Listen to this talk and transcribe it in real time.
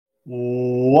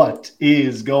What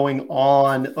is going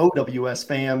on, OWS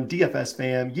fam, DFS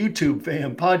fam, YouTube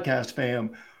fam, podcast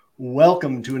fam?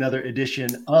 Welcome to another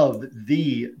edition of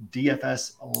the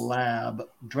DFS Lab.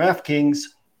 DraftKings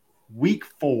Week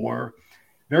 4.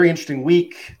 Very interesting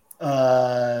week.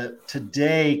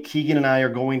 Today, Keegan and I are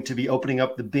going to be opening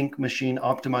up the Bink Machine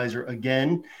optimizer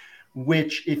again,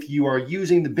 which, if you are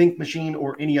using the Bink Machine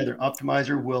or any other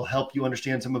optimizer, will help you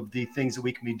understand some of the things that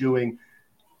we can be doing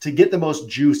to get the most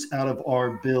juice out of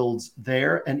our builds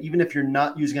there. And even if you're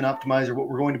not using an optimizer, what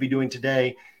we're going to be doing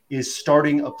today is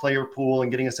starting a player pool and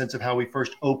getting a sense of how we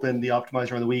first open the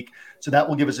optimizer on the week. So that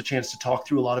will give us a chance to talk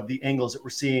through a lot of the angles that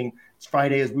we're seeing. It's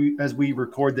Friday as we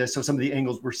record this. So some of the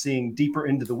angles we're seeing deeper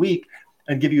into the week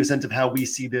and give you a sense of how we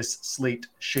see this slate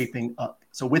shaping up.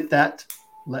 So with that,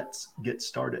 let's get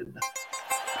started.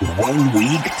 1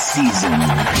 week season.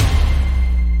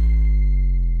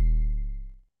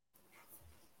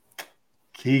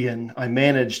 Keegan, I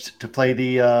managed to play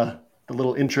the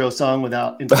little intro song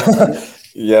without interrupting it.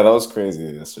 Yeah, that was crazy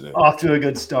yesterday. Off to a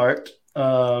good start.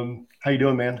 How you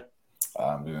doing, man?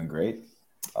 I'm doing great.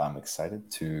 I'm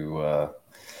excited to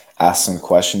ask some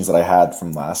questions that I had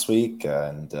from last week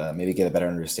and maybe get a better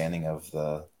understanding of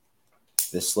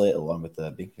this slate along with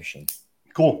the Bink Machine.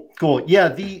 Cool. Yeah,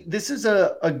 this is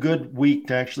a good week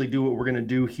to actually do what we're going to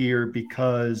do here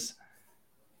because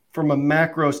from a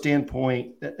macro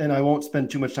standpoint, and I won't spend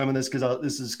too much time on this because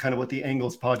this is kind of what the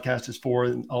Angles podcast is for,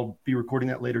 and I'll be recording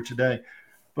that later today.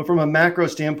 But from a macro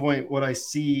standpoint, what I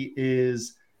see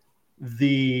is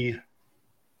the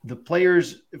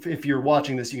players, if you're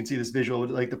watching this, you can see this visual,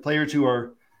 like the players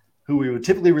who we would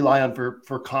typically rely on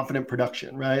for confident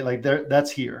production, right? Like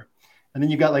that's here. And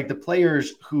then you've got like the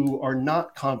players who are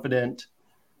not confident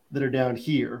that are down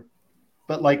here.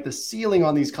 But like the ceiling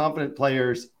on these confident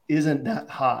players isn't that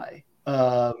high.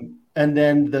 And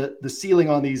then the ceiling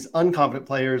on these unconfident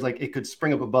players, like it could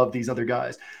spring up above these other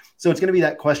guys. So it's going to be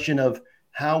that question of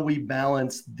how we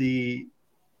balance the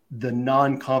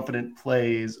non-confident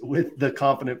plays with the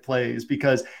confident plays,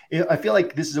 because I feel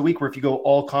like this is a week where if you go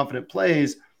all confident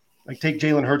plays, like take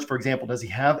Jalen Hurts, for example, does he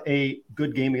have a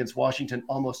good game against Washington?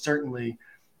 Almost certainly.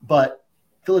 But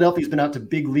Philadelphia's been out to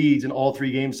big leads in all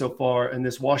 3 games so far, and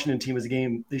this Washington team is a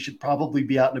game they should probably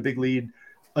be out in a big lead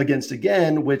against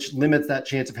again, which limits that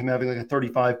chance of him having like a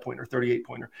 35-pointer,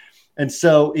 38-pointer. And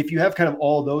so if you have kind of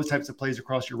all those types of plays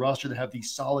across your roster that have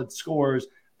these solid scores,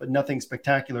 but nothing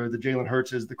spectacular, the Jalen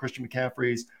Hurtses, the Christian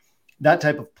McCaffreys, that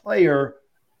type of player,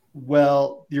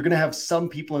 well, you're going to have some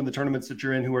people in the tournaments that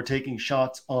you're in who are taking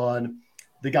shots on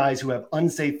the guys who have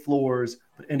unsafe floors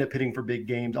but end up hitting for big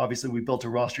games. Obviously, we built a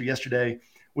roster yesterday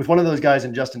with one of those guys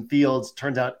in Justin Fields.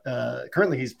 Turns out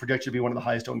currently he's projected to be one of the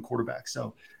highest owned quarterbacks.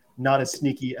 So not as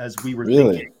sneaky as we were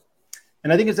thinking.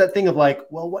 And I think it's that thing of like,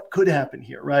 well, what could happen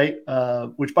here, right?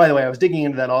 Which, by the way, I was digging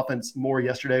into that offense more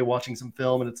yesterday, watching some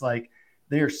film, and it's like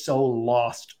they are so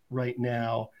lost right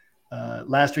now.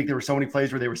 Last week, there were so many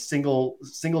plays where they were single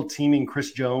teaming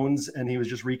Chris Jones, and he was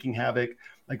just wreaking havoc.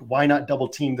 Like, why not double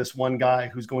team this one guy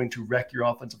who's going to wreck your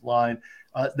offensive line?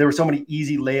 There were so many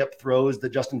easy layup throws that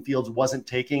Justin Fields wasn't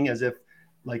taking, as if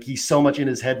like he's so much in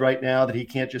his head right now that he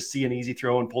can't just see an easy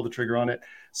throw and pull the trigger on it.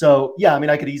 So, yeah, I mean,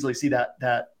 I could easily see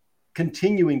that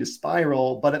continuing to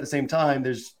spiral, but at the same time,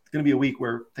 there's going to be a week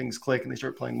where things click and they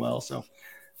start playing well. So,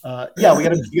 yeah, we got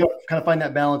to kind of find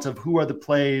that balance of who are the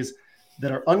plays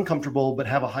that are uncomfortable but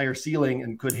have a higher ceiling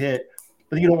and could hit.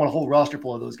 But you don't want a whole roster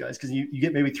full of those guys because you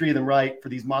get maybe 3 of them right for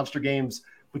these monster games,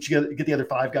 but you get the other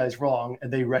 5 guys wrong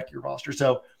and they wreck your roster.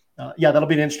 So, yeah, that'll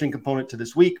be an interesting component to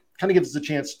this week. Kind of gives us a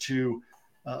chance to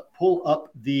pull up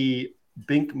the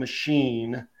Bink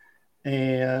Machine.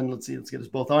 And let's get us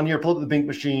both on here. Pull up the Bink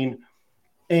Machine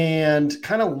and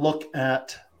kind of look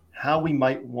at how we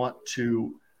might want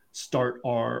to start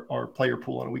our player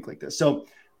pool on a week like this. So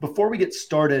before we get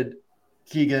started,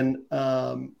 Keegan,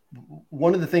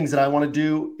 one of the things that I want to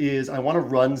do is I want to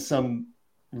run some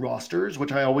rosters,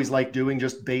 which I always like doing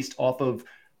just based off of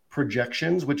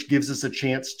projections, which gives us a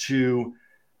chance to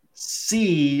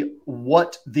see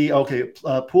what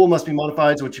pool must be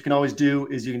modified. So what you can always do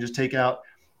is you can just take out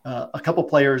a couple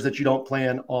players that you don't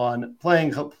plan on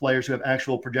playing, a couple players who have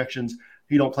actual projections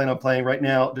you don't plan on playing. Right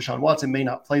now, Deshaun Watson may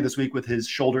not play this week with his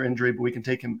shoulder injury, but we can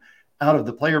take him out of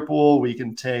the player pool. We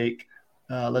can take,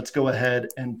 let's go ahead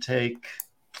and take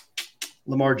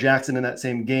Lamar Jackson in that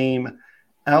same game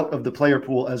out of the player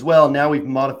pool as well. Now we've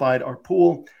modified our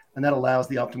pool, and that allows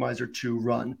the optimizer to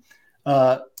run.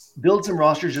 Build some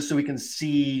rosters just so we can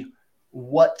see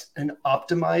what an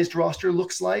optimized roster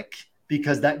looks like,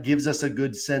 because that gives us a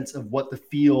good sense of what the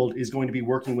field is going to be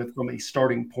working with from a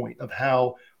starting point of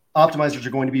how optimizers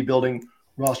are going to be building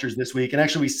rosters this week. And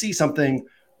actually, we see something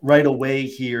right away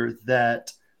here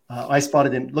that I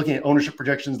spotted in looking at ownership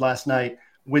projections last night,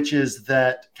 which is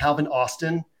that Calvin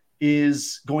Austin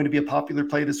is going to be a popular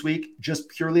play this week, just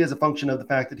purely as a function of the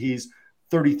fact that he's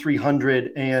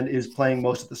 3,300 and is playing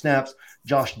most of the snaps.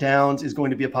 Josh Downs is going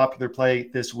to be a popular play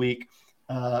this week.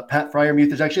 Pat Freiermuth,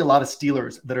 there's actually a lot of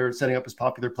Steelers that are setting up as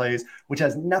popular plays, which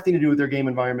has nothing to do with their game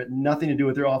environment, nothing to do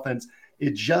with their offense.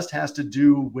 It just has to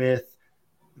do with,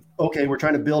 okay, we're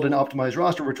trying to build an optimized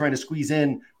roster. We're trying to squeeze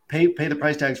in, pay the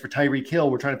price tags for Tyreek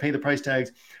Hill. We're trying to pay the price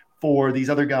tags for these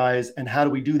other guys. And how do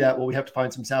we do that? Well, we have to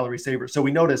find some salary savers. So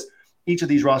we notice each of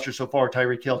these rosters so far,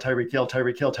 Tyreek Hill, Tyreek Hill,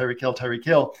 Tyreek Hill, Tyreek Hill, Tyreek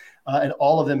Hill, and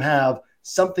all of them have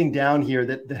something down here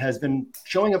that has been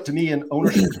showing up to me in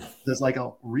ownership that's like,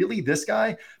 oh, really, this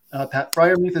guy? Pat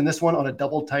Freiermuth in this one on a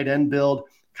double tight end build.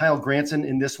 Kyle Granson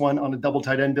in this one on a double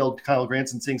tight end build. Kyle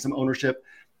Granson seeing some ownership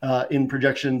in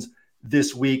projections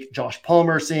this week. Josh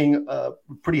Palmer seeing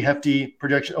pretty hefty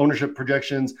ownership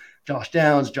projections. Josh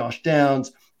Downs,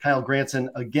 Kyle Granson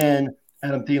again,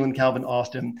 Adam Thielen, Calvin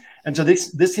Austin. And so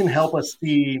this can help us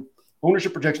see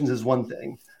ownership projections is one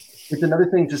thing. It's another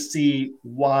thing to see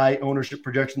why ownership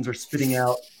projections are spitting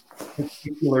out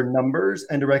particular numbers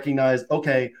and to recognize,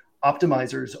 okay,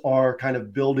 optimizers are kind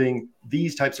of building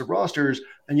these types of rosters,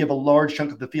 and you have a large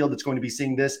chunk of the field that's going to be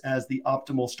seeing this as the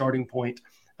optimal starting point.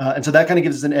 And so that kind of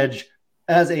gives us an edge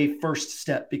as a first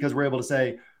step, because we're able to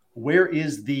say, where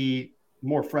is the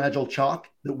more fragile chalk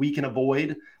that we can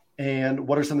avoid? And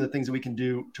what are some of the things that we can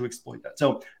do to exploit that?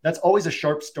 So that's always a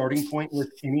sharp starting point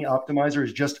with any optimizer,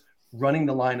 is just running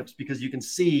the lineups, because you can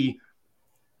see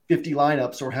 50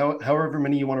 lineups or however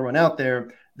many you want to run out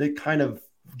there that kind of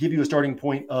give you a starting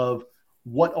point of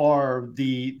what are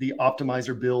the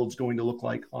optimizer builds going to look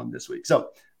like on this week. So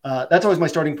that's always my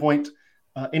starting point.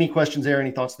 Any questions there?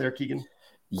 Any thoughts there, Keegan?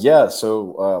 Yeah.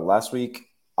 So last week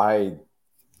I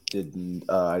didn't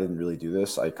really do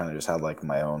this. I kind of just had like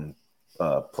my own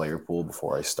player pool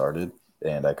before I started,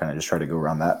 and I kind of just tried to go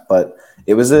around that. But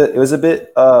it was a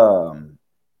bit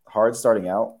hard starting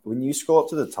out. When you scroll up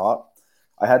to the top,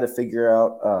 I had to figure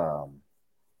out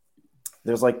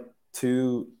there's like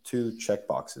two check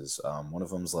boxes. One of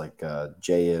them's like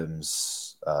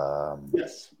JM's.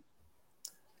 Yes.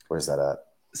 Where's that at?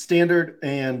 Standard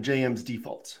and JM's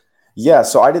defaults. Yeah,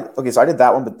 so I did. Okay, so I did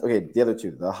that one, but okay, the other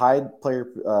two, the high player.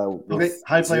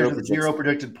 High players with zero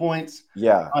projected points.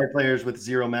 Yeah, high players with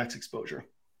zero max exposure.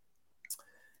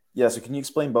 Yeah, so can you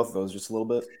explain both of those just a little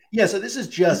bit? Yeah, so this is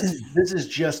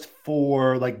just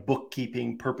for like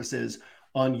bookkeeping purposes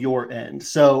on your end.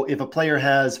 So if a player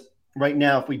has right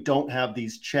now, if we don't have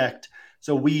these checked,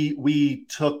 so we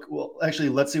took, well, actually,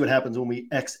 let's see what happens when we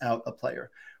X out a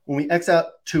player. When we X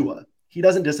out Tua, he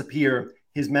doesn't disappear.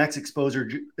 His max exposure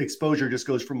just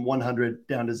goes from 100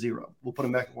 down to 0. We'll put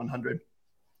him back at 100.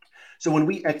 So when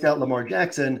we X out Lamar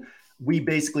Jackson, we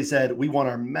basically said we want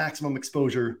our maximum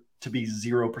exposure to be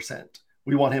 0%.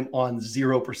 We want him on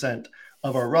 0%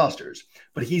 of our rosters,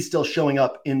 but he's still showing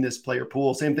up in this player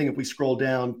pool. Same thing if we scroll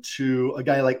down to a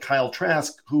guy like Kyle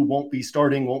Trask, who won't be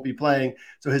starting, won't be playing.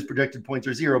 So his projected points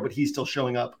are 0, but he's still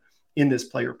showing up in this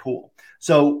player pool.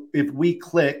 So if we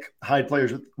click hide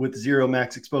players with 0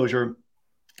 max exposure,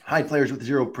 hide players with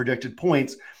 0 projected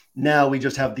points, now we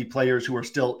just have the players who are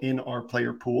still in our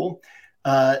player pool.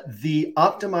 The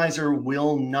optimizer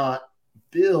will not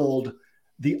build.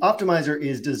 The optimizer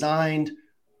is designed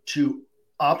to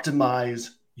optimize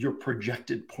your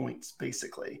projected points,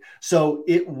 basically. So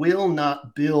it will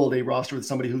not build a roster with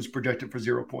somebody who's projected for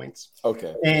 0 points.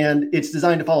 Okay. And it's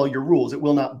designed to follow your rules. It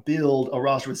will not build a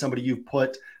roster with somebody you've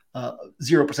put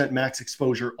 0% max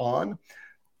exposure on.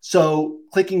 So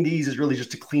clicking these is really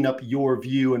just to clean up your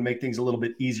view and make things a little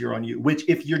bit easier on you, which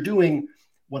if you're doing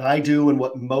what I do and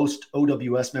what most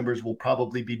OWS members will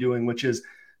probably be doing, which is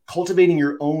cultivating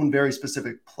your own very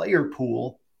specific player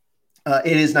pool,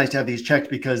 it is nice to have these checked,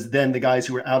 because then the guys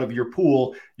who are out of your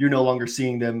pool, you're no longer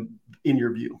seeing them in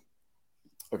your view.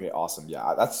 Okay, awesome.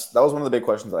 Yeah, that was one of the big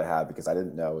questions I had, because I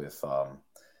didn't know if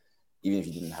even if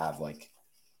you didn't have like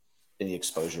any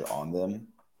exposure on them,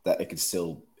 that it could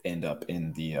still end up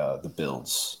in the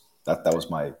builds. That was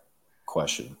my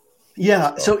question.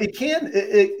 Yeah, so it can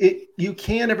you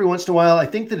can every once in a while. I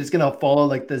think that it's going to follow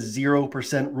like the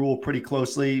 0% rule pretty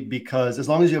closely, because as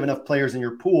long as you have enough players in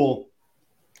your pool,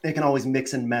 it can always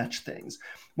mix and match things.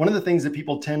 One of the things that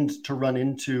people tend to run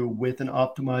into with an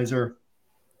optimizer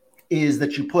is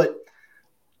that you put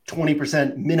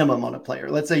 20% minimum on a player.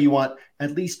 Let's say you want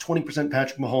at least 20%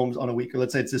 Patrick Mahomes on a week, or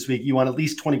let's say it's this week, you want at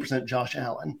least 20% Josh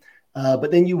Allen. But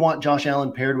then you want Josh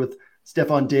Allen paired with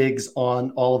Stephon Diggs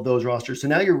on all of those rosters. So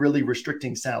now you're really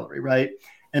restricting salary, right?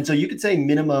 And so you could say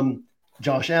minimum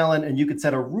Josh Allen, and you could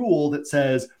set a rule that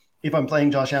says, if I'm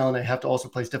playing Josh Allen, I have to also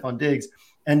play Stephon Diggs.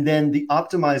 And then the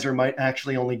optimizer might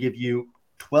actually only give you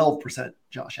 12%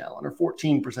 Josh Allen or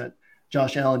 14%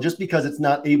 Josh Allen, just because it's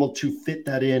not able to fit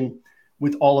that in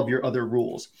with all of your other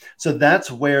rules. So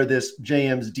that's where this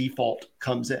JM's default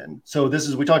comes in. So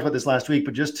we talked about this last week,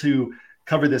 but just to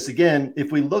cover this again,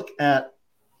 if we look at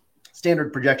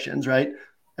standard projections, right,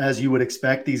 as you would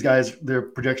expect, these guys, their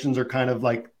projections are kind of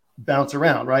like bounce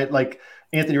around, right? Like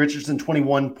Anthony Richardson,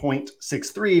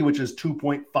 21.63, which is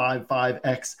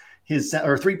 2.55x his,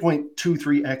 or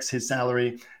 3.23x his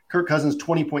salary. Kirk Cousins,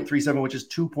 20.37, which is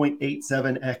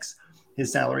 2.87x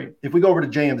his salary. If we go over to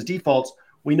JM's defaults,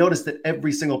 we notice that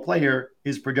every single player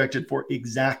is projected for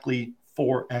exactly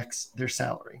 4x their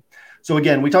salary. So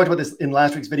again, we talked about this in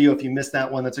last week's video. If you missed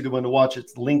that one, that's a good one to watch.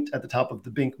 It's linked at the top of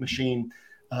the Bink Machine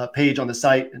page on the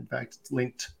site. In fact, it's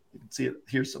linked. You can see it.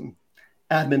 Here's some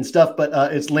admin stuff,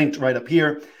 but it's linked right up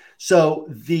here. So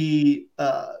the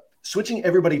switching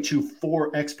everybody to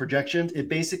 4x projections, it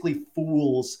basically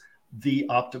fools the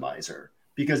optimizer,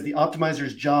 because the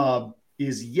optimizer's job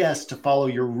is, yes, to follow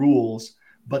your rules,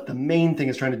 but the main thing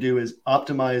it's trying to do is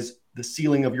optimize the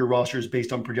ceiling of your rosters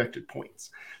based on projected points.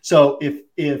 So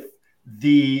if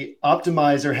the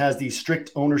optimizer has these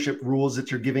strict ownership rules that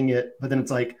you're giving it, but then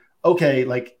it's like, okay,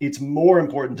 like it's more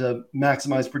important to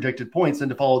maximize projected points than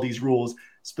to follow these rules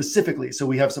specifically. So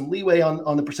we have some leeway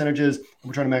on the percentages, and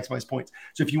we're trying to maximize points.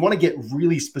 So if you want to get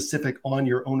really specific on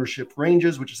your ownership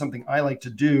ranges, which is something I like to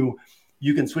do,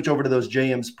 you can switch over to those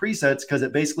JM's presets, because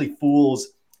it basically fools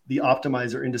the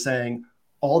optimizer into saying,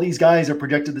 all these guys are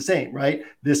projected the same, right?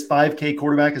 This 5K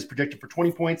quarterback is projected for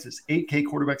 20 points. This 8K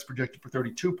quarterback is projected for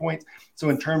 32 points. So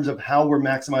in terms of how we're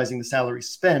maximizing the salary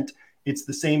spent, it's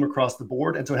the same across the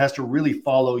board. And so it has to really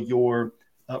follow your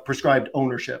prescribed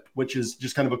ownership, which is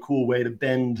just kind of a cool way to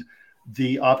bend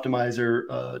the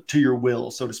optimizer to your will,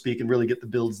 so to speak, and really get the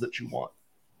builds that you want.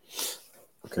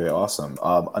 Okay, awesome.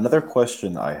 Another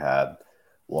question I had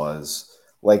was,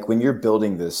 like, when you're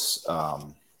building this,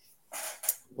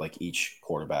 like each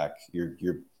quarterback,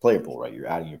 your player pool, right? You're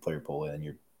adding your player pool in, and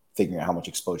you're figuring out how much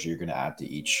exposure you're going to add to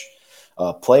each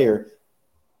player.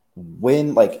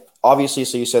 When, like, obviously,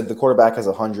 so you said the quarterback has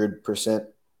 100%.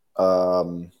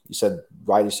 You said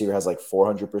wide receiver has like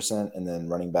 400%, and then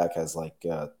running back has like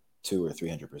 200 or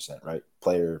 300%, right?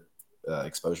 Player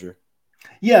exposure.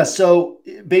 Yeah. So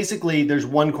basically, there's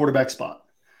one quarterback spot.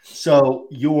 So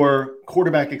your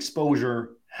quarterback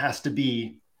exposure has to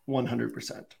be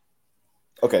 100%.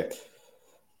 Okay.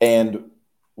 And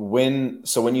when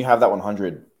you have that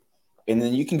 100, and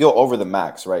then you can go over the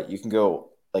max, right? You can go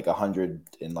like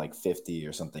 150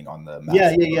 or something on the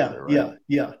max.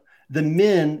 Yeah. The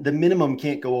minimum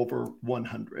can't go over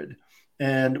 100.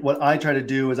 And what I try to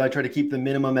do is I try to keep the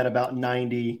minimum at about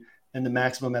 90 and the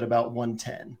maximum at about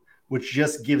 110, which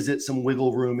just gives it some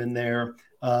wiggle room in there,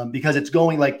 because it's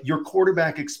going, like, your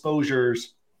quarterback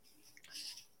exposures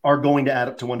are going to add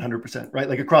up to 100%, right?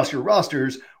 Like across your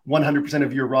rosters, 100%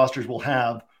 of your rosters will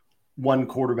have one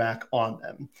quarterback on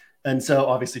them. And so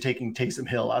obviously taking Taysom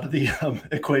Hill out of the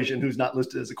equation, who's not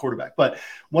listed as a quarterback, but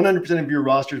 100% of your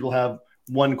rosters will have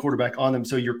one quarterback on them.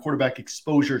 So your quarterback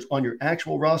exposures on your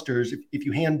actual rosters, if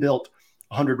you hand built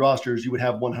 100 rosters, you would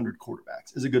have 100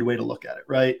 quarterbacks, is a good way to look at it,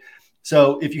 right?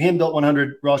 So if you hand built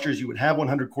 100 rosters, you would have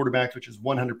 100 quarterbacks, which is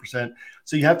 100%.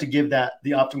 So you have to give that,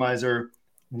 the optimizer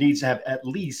needs to have at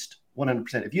least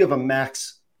 100%. If you have a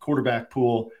max quarterback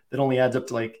pool that only adds up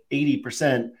to like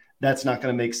 80%, that's not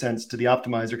going to make sense to the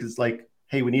optimizer, because it's like,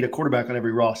 hey, we need a quarterback on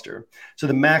every roster. So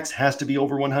the max has to be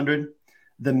over 100.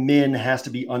 The min has to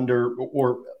be under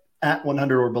or at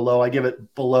 100 or below. I give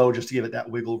it below just to give it that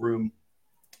wiggle room.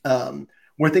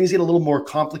 Where things get a little more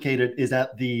complicated is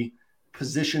at the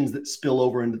positions that spill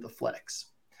over into the flex,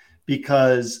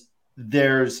 because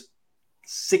there's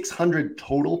 600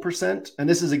 total percent. And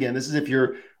this is if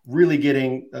you're really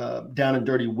getting down and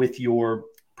dirty with your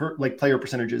player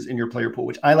percentages in your player pool,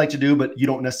 which I like to do, but you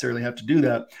don't necessarily have to do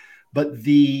that. But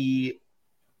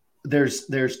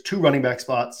there's 2 running back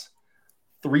spots,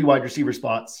 3 wide receiver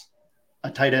spots,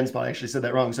 a tight end spot. I actually said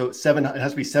that wrong. So it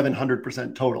has to be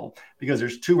 700% total, because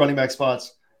there's 2 running back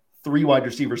spots, 3 wide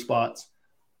receiver spots,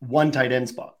 1 tight end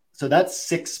spot. So that's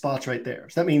 6 spots right there.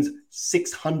 So that means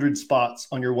 600 spots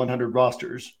on your 100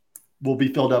 rosters will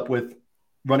be filled up with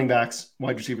running backs,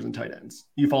 wide receivers, and tight ends.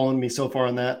 You following me so far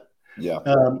on that? Yeah.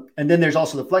 And then there's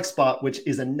also the flex spot, which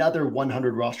is another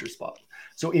 100 roster spot.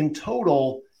 So in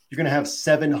total, you're going to have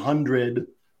 700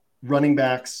 running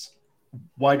backs,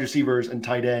 wide receivers, and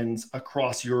tight ends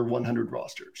across your 100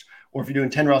 rosters. Or if you're doing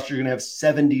 10 rosters, you're going to have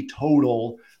 70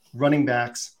 total running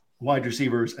backs, wide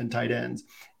receivers, and tight ends.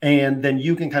 And then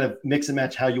you can kind of mix and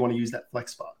match how you want to use that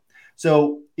flex spot.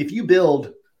 So if you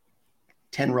build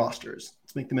 10 rosters,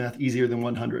 let's make the math easier than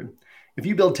 100. If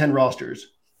you build 10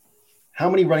 rosters, how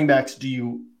many running backs do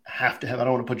you have to have? I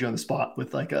don't want to put you on the spot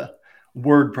with like a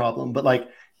word problem, but like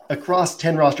across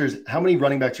 10 rosters, how many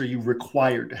running backs are you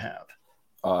required to have?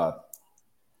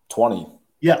 20.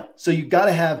 Yeah. So you've got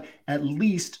to have at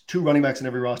least 2 running backs in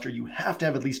every roster. You have to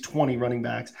have at least 20 running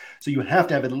backs. So you have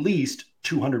to have at least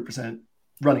 200%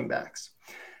 running backs.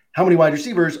 How many wide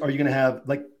receivers are you going to have,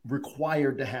 like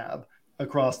required to have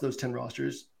across those 10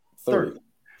 rosters? 30.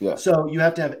 Yeah. So you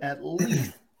have to have at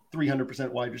least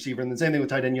 300% wide receiver. And the same thing with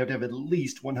tight end, you have to have at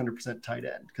least 100% tight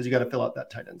end because you got to fill out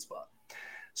that tight end spot.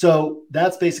 So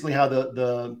that's basically how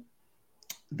the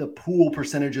pool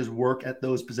percentages work at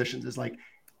those positions is like,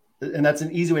 and that's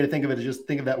an easy way to think of it is just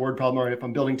think of that word problem. All right, if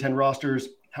I'm building 10 rosters,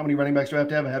 how many running backs do I have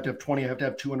to have? I have to have 20. I have to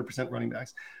have 200% running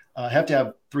backs. I have to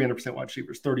have 300% wide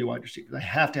receivers, 30 wide receivers. I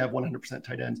have to have 100%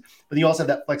 tight ends. But then you also have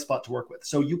that flex spot to work with.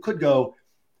 So you could go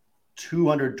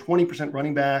 220%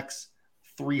 running backs,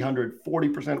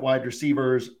 340% wide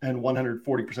receivers, and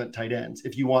 140% tight ends.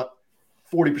 If you want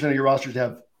 40% of your rosters to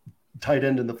have tight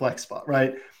end in the flex spot,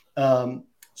 right?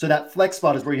 So that flex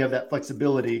spot is where you have that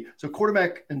flexibility. So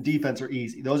quarterback and defense are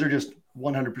easy. Those are just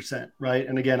 100%, right?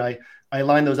 And again, I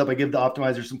line those up. I give the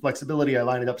optimizer some flexibility. I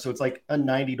line it up so it's like a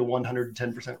 90 to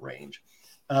 110% range.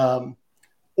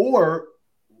 Or,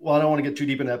 well, I don't want to get too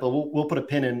deep in that, but we'll put a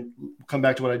pin in, come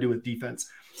back to what I do with defense.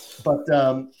 But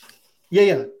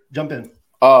yeah, jump in.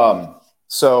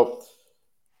 So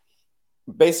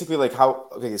basically, like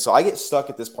so I get stuck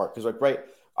at this part because, like, right,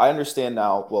 I understand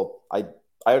now. Well, I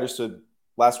understood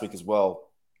last week as well,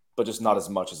 but just not as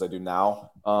much as I do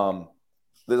now.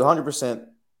 There's 100%,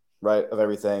 right, of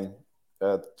everything,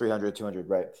 300, 200,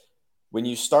 right? When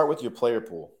you start with your player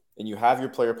pool and you have your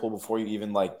player pool before you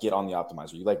even like get on the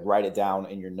optimizer, you like write it down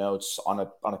in your notes on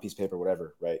a piece of paper,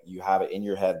 whatever, right? You have it in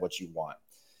your head what you want.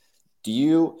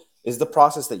 Is the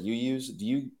process that you use,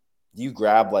 do you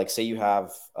grab, like, say you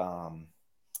have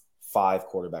 5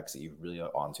 quarterbacks that you really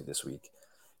are onto this week.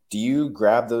 Do you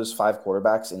grab those 5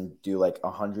 quarterbacks and do like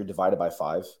 100 divided by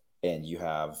 5 and you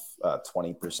have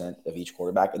 20% of each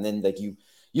quarterback? And then like you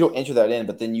don't enter that in,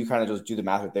 but then you kind of just do the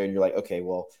math right there and you're like, okay,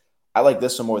 well, I like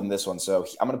this one more than this one. So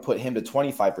I'm going to put him to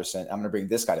 25%. I'm going to bring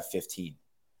this guy to 15.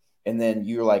 And then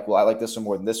you're like, well, I like this one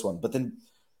more than this one. But then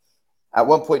at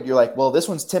one point you're like, well, this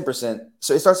one's 10%.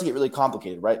 So it starts to get really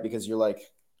complicated, right? Because you're like,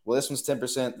 well, this one's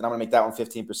 10%, then I'm going to make that one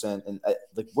 15%. And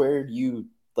like, where do you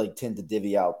like tend to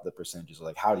divvy out the percentages?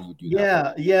 Like, how do you do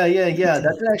that? Yeah.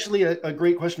 That's actually a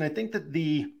great question. I think that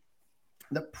the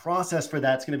process for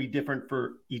that's going to be different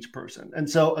for each person. And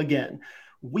so again,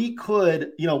 we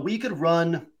could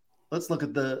run, let's look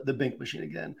at the Bink Machine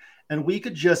again. And we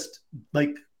could just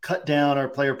like cut down our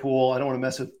player pool. I don't want to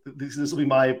mess with this. This will be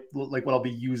my, like what I'll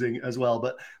be using as well.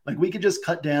 But like we could just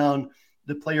cut down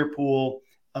the player pool,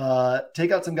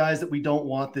 take out some guys that we don't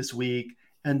want this week.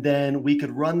 And then we could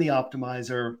run the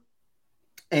optimizer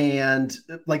and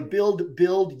like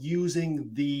build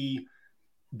using the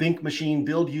Bink Machine,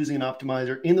 build using an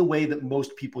optimizer in the way that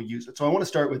most people use it. So I want to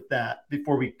start with that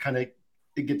before we kind of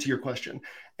get to your question.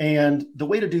 And the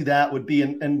way to do that would be,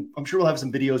 and I'm sure we'll have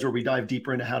some videos where we dive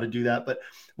deeper into how to do that. But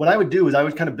what I would do is I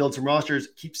would kind of build some rosters,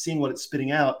 keep seeing what it's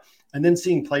spitting out, and then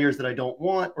seeing players that I don't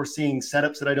want or seeing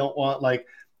setups that I don't want. Like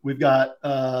we've got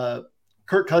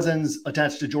Kirk Cousins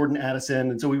attached to Jordan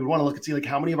Addison. And so we would want to look and see like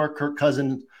how many of our Kirk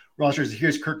Cousins rosters,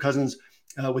 here's Kirk Cousins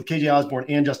with KJ Osborne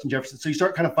and Justin Jefferson. So you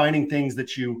start kind of finding things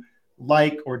that you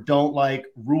like or don't like,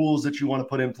 rules that you want to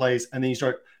put in place. And then you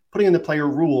start putting in the player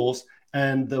rules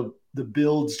and the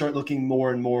builds start looking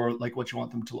more and more like what you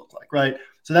want them to look like, right?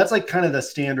 So that's like kind of the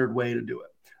standard way to do it.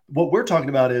 What we're talking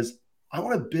about is I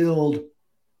want to build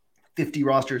 50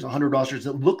 rosters, 100 rosters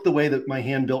that look the way that my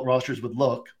hand-built rosters would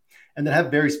look and that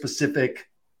have very specific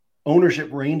ownership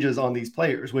ranges on these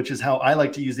players, which is how I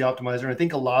like to use the optimizer. And I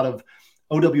think a lot of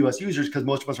OWS users, because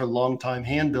most of us are longtime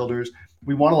hand builders,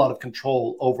 we want a lot of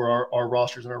control over our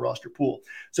rosters and our roster pool.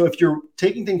 So if you're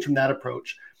taking things from that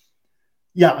approach,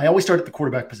 yeah, I always start at the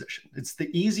quarterback position. It's the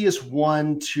easiest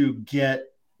one to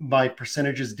get my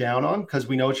percentages down on because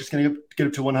we know it's just going to get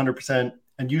up to 100%.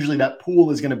 And usually that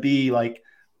pool is going to be like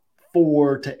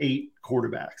 4 to 8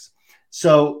 quarterbacks.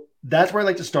 So that's where I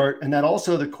like to start. And that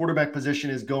also the quarterback position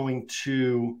is going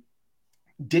to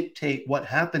dictate what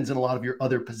happens in a lot of your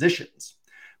other positions.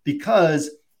 Because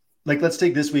like, let's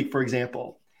take this week, for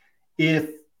example, if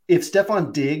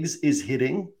Stephon Diggs is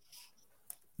hitting,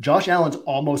 Josh Allen's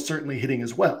almost certainly hitting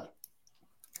as well.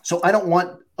 So I don't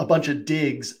want a bunch of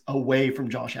digs away from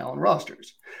Josh Allen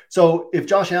rosters. So if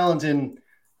Josh Allen's in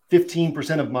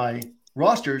 15% of my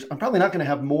rosters, I'm probably not going to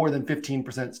have more than 15%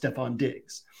 Stephon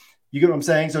Diggs. You get what I'm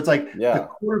saying? So it's like the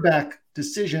quarterback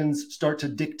decisions start to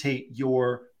dictate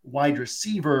your wide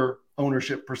receiver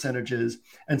ownership percentages.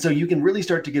 And so you can really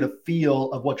start to get a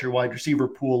feel of what your wide receiver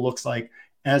pool looks like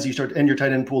as you start, and your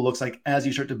tight end pool looks like as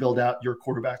you start to build out your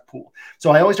quarterback pool. So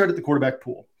I always start at the quarterback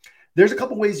pool. There's a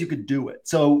couple ways you could do it.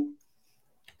 So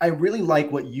I really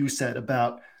like what you said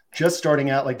about just starting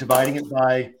out, like dividing it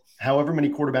by however many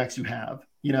quarterbacks you have.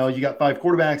 You know, you got 5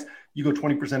 quarterbacks, you go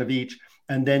 20% of each,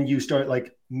 and then you start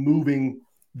like moving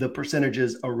the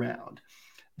percentages around.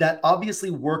 That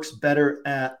obviously works better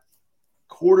at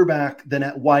quarterback than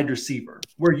at wide receiver,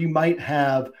 where you might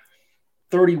have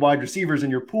 30 wide receivers in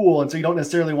your pool. And so you don't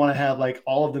necessarily want to have like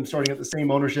all of them starting at the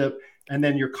same ownership. And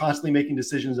then you're constantly making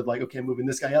decisions of like, okay, I'm moving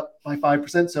this guy up by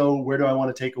 5%. So where do I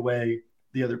want to take away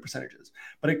the other percentages?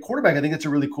 But at quarterback, I think that's a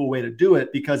really cool way to do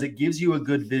it because it gives you a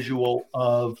good visual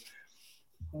of,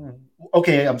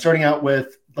 okay, I'm starting out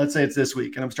with, let's say it's this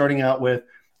week, and I'm starting out with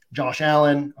Josh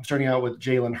Allen. I'm starting out with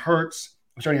Jalen Hurts.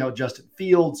 I'm starting out with Justin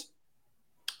Fields.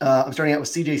 I'm starting out with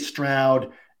CJ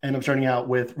Stroud, and I'm starting out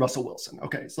with Russell Wilson.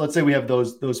 Okay, so let's say we have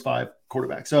those 5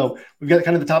 quarterbacks. So we've got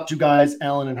kind of the top 2 guys,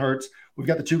 Allen and Hurts. We've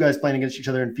got the 2 guys playing against each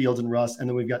other in Fields and Russ, and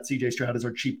then we've got CJ Stroud as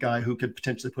our cheap guy who could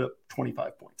potentially put up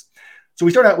 25 points. So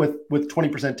we start out with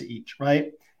 20% to each,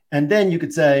 right? And then you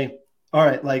could say, all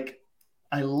right, like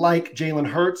I like Jalen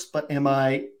Hurts, but am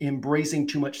I embracing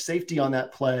too much safety on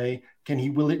that play? Can he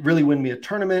really win me a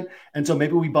tournament? And so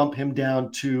maybe we bump him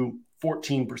down to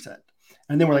 14%.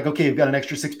 And then we're like, okay, we've got an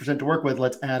extra 6% to work with.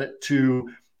 Let's add it to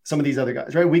some of these other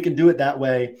guys, right? We can do it that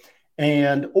way.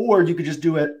 Or you could just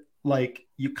do it like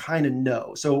you kind of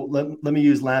know. So let me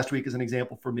use last week as an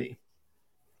example for me.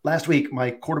 Last week,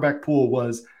 my quarterback pool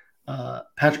was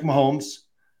Patrick Mahomes,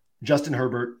 Justin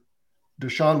Herbert,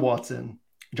 Deshaun Watson,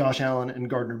 Josh Allen, and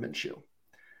Gardner Minshew.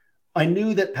 I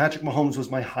knew that Patrick Mahomes was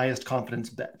my highest confidence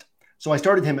bet. So I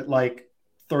started him at like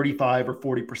 35 or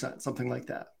 40%, something like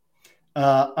that.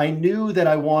 I knew that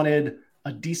I wanted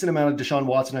a decent amount of Deshaun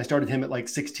Watson. I started him at like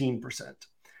 16%.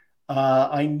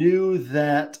 I knew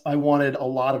that I wanted a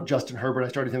lot of Justin Herbert. I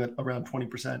started him at around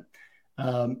 20%.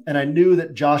 And I knew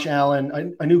that Josh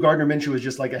Allen, I knew Gardner Minshew was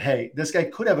just like hey, this guy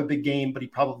could have a big game, but he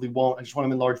probably won't. I just want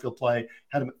him in large field play,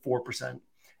 had him at 4%.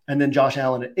 And then Josh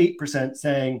Allen at 8%,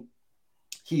 saying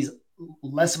he's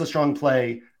less of a strong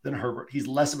play than Herbert. He's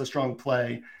less of a strong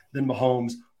play than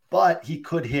Mahomes, but he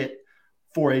could hit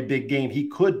for a big game. He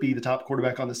could be the top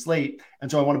quarterback on the slate. And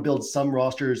so I want to build some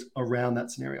rosters around that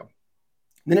scenario.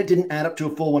 And then it didn't add up to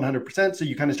a full 100%. So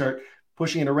you kind of start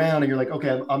pushing it around and you're like,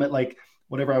 okay, I'm at like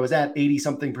whatever I was at, 80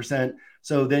 something percent.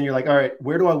 So then you're like, all right,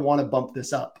 where do I want to bump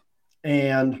this up?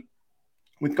 And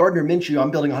with Gardner Minshew,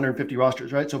 I'm building 150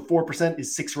 rosters, right? So 4%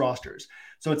 is 6 rosters.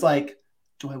 So it's like,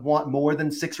 do I want more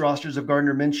than 6 rosters of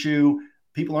Gardner Minshew?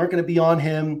 People aren't going to be on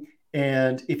him.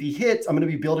 And if he hits, I'm going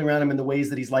to be building around him in the ways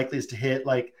that he's likeliest to hit.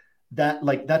 Like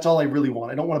that's all I really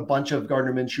want. I don't want a bunch of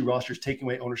Gardner Minshew rosters taking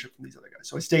away ownership from these other guys.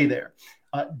 So I stay there.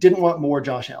 Didn't want more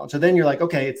Josh Allen. So then you're like,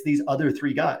 okay, it's these other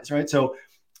 3 guys, right? So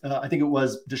I think it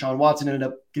was Deshaun Watson ended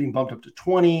up getting bumped up to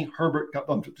 20. Herbert got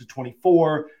bumped up to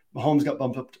 24. Mahomes got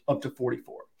bumped up to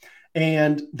 44.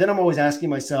 And then I'm always asking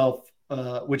myself,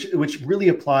 which really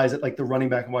applies at like the running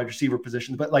back and wide receiver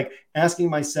positions, but like asking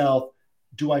myself,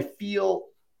 do I feel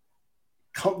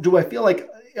like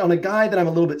on a guy that I'm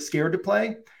a little bit scared to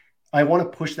play, I want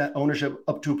to push that ownership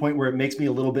up to a point where it makes me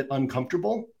a little bit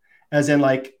uncomfortable. As in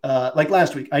like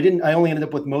last week, I only ended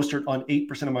up with Mostert on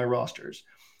 8% of my rosters.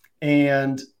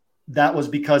 And that was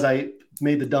because I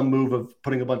made the dumb move of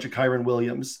putting a bunch of Kyron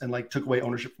Williams and like took away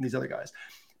ownership from these other guys.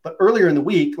 But earlier in the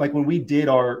week, like when we did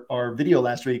our video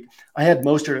last week, I had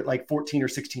Mostert at like 14 or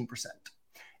 16%.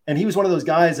 And he was one of those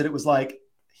guys that it was like,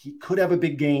 he could have a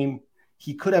big game.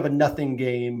 He could have a nothing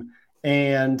game.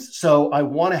 And so I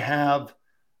want to have,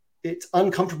 it's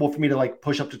uncomfortable for me to like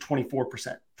push up to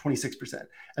 24%, 26%.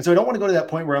 And so I don't want to go to that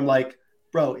point where I'm like,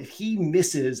 bro, if he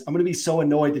misses, I'm going to be so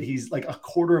annoyed that he's like a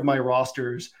quarter of my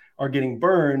rosters are getting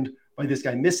burned by this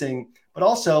guy missing. But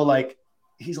also like,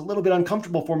 he's a little bit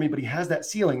uncomfortable for me, but he has that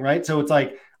ceiling, right? So it's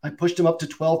like, I pushed him up to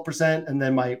 12% and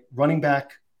then my running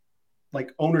back,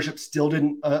 like ownership still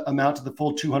didn't amount to the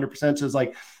full 200%. So it's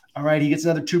like, all right, he gets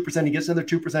another 2%, he gets another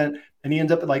 2%, and he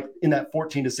ends up at like in that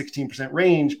 14 to 16%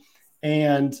 range.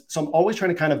 And so I'm always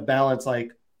trying to kind of balance,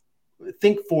 like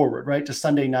think forward, right, to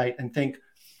Sunday night and think,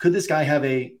 could this guy have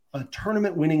a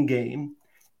tournament winning game?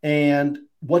 And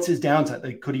what's his downside?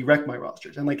 Like, could he wreck my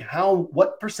rosters? And like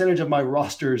what percentage of my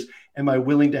rosters am I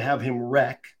willing to have him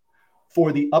wreck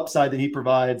for the upside that he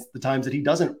provides the times that he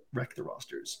doesn't wreck the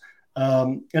rosters.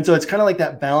 And so it's kind of like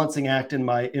that balancing act in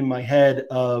my head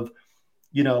of,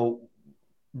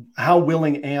 how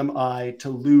willing am I to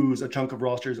lose a chunk of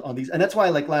rosters on these? And that's why,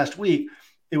 like last week,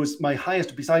 it was my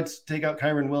highest, besides take out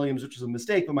Kyron Williams, which was a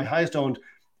mistake, but my highest owned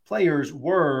players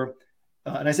were,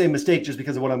 and I say mistake just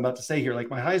because of what I'm about to say here, like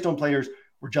my highest owned players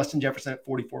were Justin Jefferson at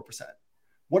 44%.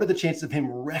 What are the chances of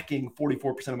him wrecking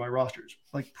 44% of my rosters?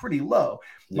 Like pretty low.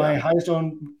 Yeah.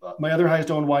 My other highest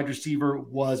owned wide receiver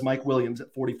was Mike Williams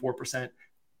at 44%,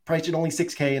 priced at only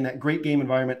 6K in that great game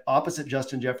environment opposite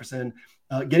Justin Jefferson,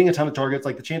 getting a ton of targets.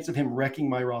 Like the chance of him wrecking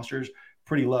my rosters,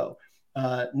 pretty low.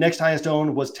 Next highest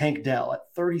owned was Tank Dell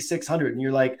at 3,600. And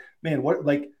you're like, man, what,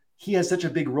 like he has such a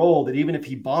big role that even if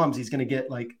he bombs, he's going to get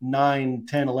like 9,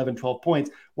 10, 11, 12 points.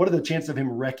 What are the chances of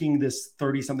him wrecking this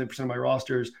 30 something percent of my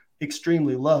rosters?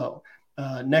 Extremely low.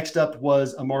 Next up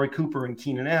was Amari Cooper and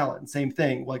Keenan Allen. Same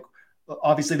thing. Like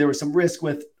obviously there was some risk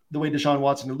with the way Deshaun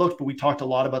Watson had looked, but we talked a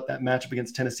lot about that matchup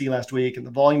against Tennessee last week, and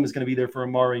the volume is going to be there for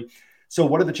Amari. So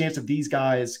what are the chances of these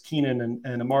guys, Keenan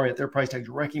and Amari, at their price tags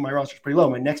wrecking my rosters? Pretty low.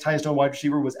 My next highest owned wide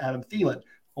receiver was Adam Thielen,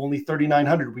 only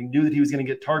 3,900. We knew that he was going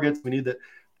to get targets. We knew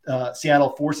that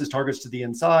Seattle forces targets to the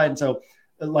inside. And so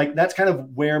like that's kind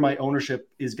of where my ownership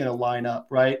is going to line up,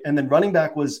 right? And then running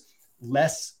back was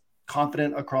less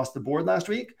confident across the board last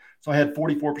week. So I had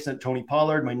 44% Tony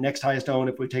Pollard. My next highest owned,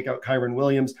 if we take out Kyron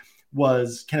Williams,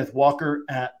 was Kenneth Walker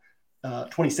at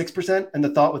 26%. And the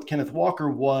thought with Kenneth Walker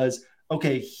was,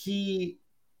 okay, he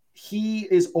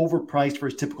is overpriced for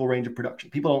his typical range of production.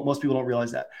 Most people don't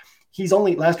realize that.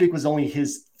 Last week was only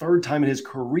his third time in his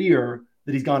career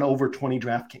that he's gone over 20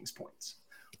 DraftKings points.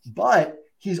 But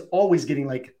he's always getting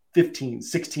like 15,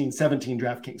 16, 17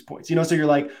 DraftKings points. So you're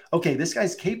like, okay, this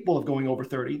guy's capable of going over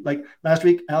 30. Like last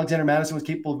week, Alexander Madison was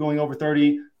capable of going over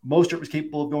 30. Mostert was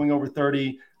capable of going over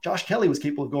 30. Josh Kelly was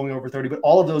capable of going over 30, but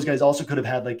all of those guys also could have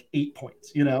had like 8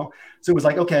 points, So it was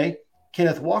like, okay,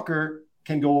 Kenneth Walker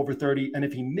can go over 30. And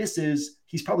if he misses,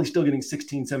 he's probably still getting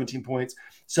 16, 17 points.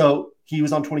 So he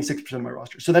was on 26% of my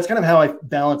roster. So that's kind of how I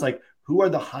balance, like, who are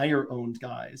the higher owned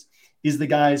guys is the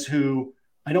guys who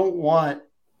I don't want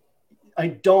a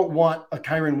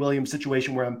Kyron Williams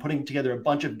situation where I'm putting together a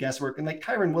bunch of guesswork. And like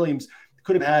Kyron Williams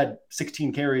could have had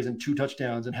 16 carries and 2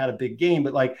 touchdowns and had a big game,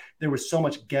 but like there was so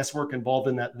much guesswork involved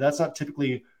in that. That's not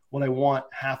typically what I want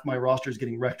half my rosters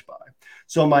getting wrecked by.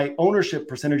 So my ownership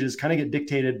percentages kind of get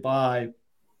dictated by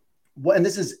what, and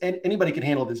this is, anybody can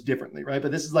handle this differently, right?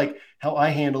 But this is like how I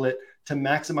handle it to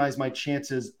maximize my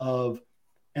chances of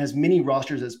as many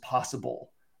rosters as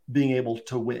possible being able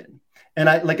to win. And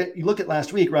you look at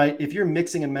last week, right? If you're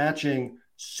mixing and matching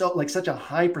such a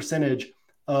high percentage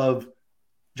of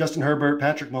Justin Herbert,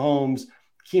 Patrick Mahomes,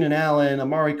 Keenan Allen,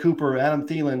 Amari Cooper, Adam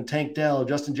Thielen, Tank Dell,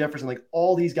 Justin Jefferson, like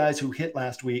all these guys who hit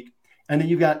last week. And then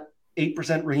you've got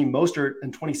 8% Raheem Mostert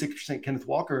and 26% Kenneth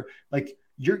Walker. Like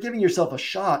you're giving yourself a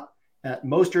shot at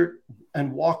Mostert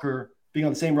and Walker being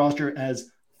on the same roster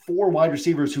as 4 wide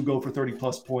receivers who go for 30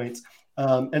 plus points.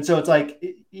 And so it's like,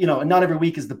 not every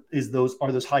week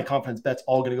are those high confidence bets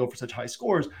all going to go for such high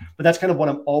scores, but that's kind of what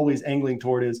I'm always angling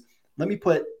toward is let me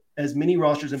put as many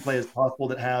rosters in play as possible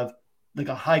that have like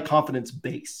a high confidence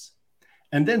base.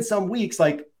 And then some weeks,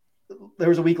 like there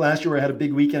was a week last year where I had a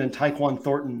big weekend and Tyquan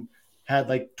Thornton had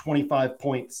like 25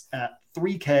 points at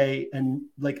 3K and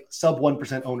like sub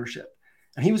 1% ownership.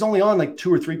 And he was only on like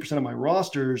 2 or 3% of my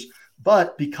rosters,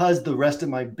 but because the rest of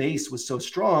my base was so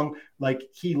strong, like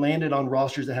he landed on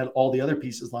rosters that had all the other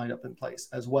pieces lined up in place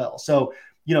as well. So,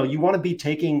 you want to be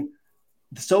taking,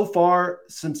 so far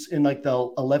since in like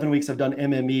the 11 weeks I've done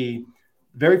MME,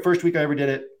 very first week I ever did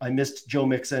it, I missed Joe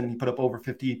Mixon. He put up over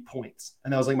 50 points.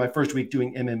 And that was like my first week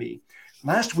doing MME.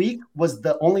 Last week was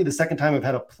only the second time I've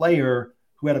had a player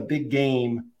who had a big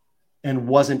game and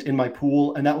wasn't in my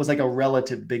pool. And that was like a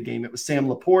relative big game. It was Sam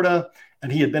Laporta,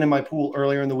 and he had been in my pool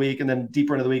earlier in the week. And then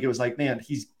deeper into the week, it was like, man,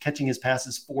 he's catching his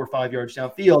passes 4 or 5 yards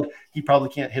downfield. He probably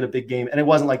can't hit a big game. And it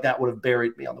wasn't like that would have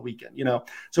buried me on the weekend,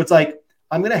 So it's like,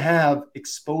 I'm going to have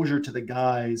exposure to the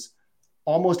guys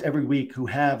almost every week who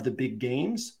have the big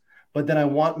games, but then I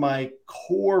want my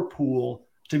core pool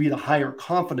to be the higher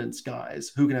confidence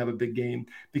guys who can have a big game,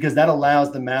 because that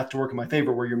allows the math to work in my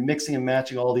favor, where you're mixing and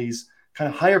matching all these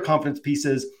kind of higher confidence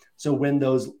pieces. So when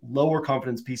those lower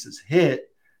confidence pieces hit,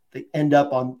 they end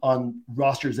up on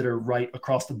rosters that are right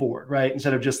across the board, right?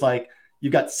 Instead of just like,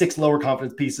 you've got 6 lower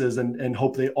confidence pieces and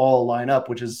hope they all line up,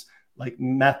 which is like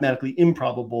mathematically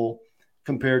improbable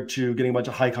compared to getting a bunch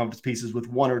of high confidence pieces with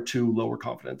 1 or 2 lower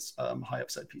confidence, high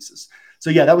upside pieces. So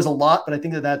yeah, that was a lot, but I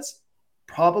think that's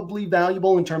probably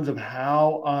valuable in terms of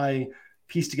how I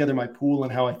piece together my pool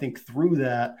and how I think through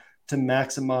that to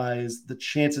maximize the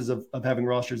chances of having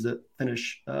rosters that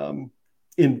finish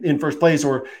in first place.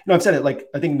 Or, I've said it, like,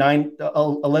 I think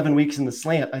 11 weeks in the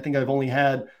slant, I think I've only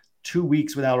had 2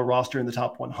 weeks without a roster in the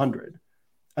top 100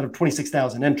 out of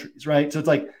 26,000 entries, right? So it's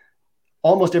like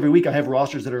almost every week I have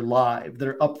rosters that are live, that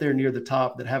are up there near the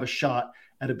top, that have a shot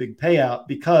at a big payout,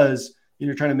 because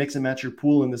you're trying to mix and match your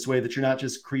pool in this way, that you're not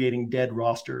just creating dead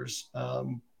rosters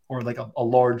or like a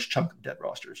large chunk of dead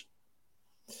rosters.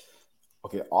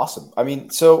 Okay, awesome. I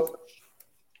mean, so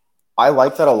I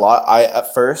like that a lot.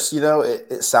 At first,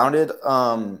 it sounded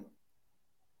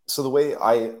so the way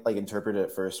I interpreted it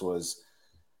at first was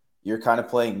you're kind of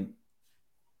playing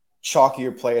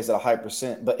chalkier players at a high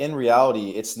percent, but in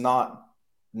reality, it's not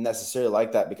necessarily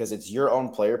like that, because it's your own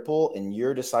player pool and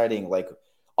you're deciding, like,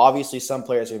 obviously some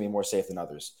players are going to be more safe than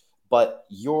others, but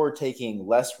you're taking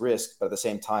less risk, but at the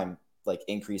same time, like,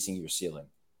 increasing your ceiling.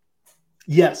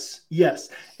 Yes.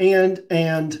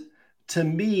 And to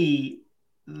me,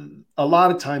 a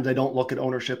lot of times I don't look at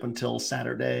ownership until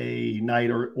Saturday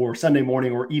night or Sunday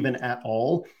morning, or even at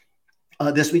all.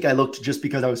 This week I looked just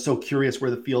because I was so curious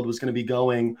where the field was going to be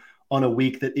going on a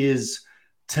week that is,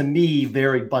 to me,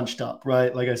 very bunched up,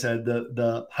 right? Like I said,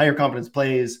 the higher confidence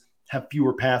plays have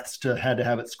fewer paths to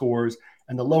have it scores,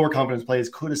 and the lower confidence plays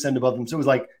could ascend above them. So it was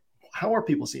like, how are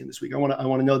people seeing this week? I want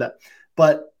to know that.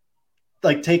 But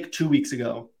like, take 2 weeks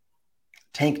ago,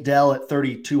 Tank Dell at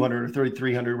 3,200 or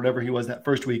 3,300, whatever he was that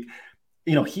first week,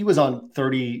 he was on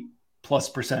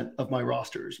 30+% of my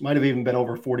rosters, might have even been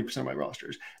over 40% of my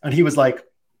rosters. And he was like,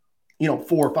 4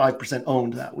 or 5%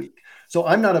 owned that week. So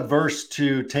I'm not averse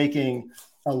to taking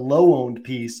a low owned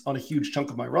piece on a huge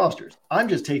chunk of my rosters. I'm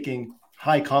just taking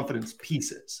high confidence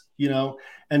pieces,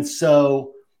 And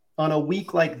so on a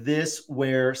week like this,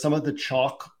 where some of the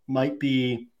chalk might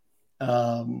be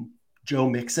Joe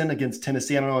Mixon against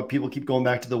Tennessee, I don't know if people keep going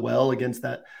back to the well against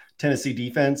that Tennessee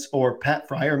defense, or Pat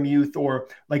Freiermuth, or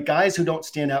like guys who don't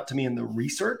stand out to me in the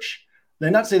research. They're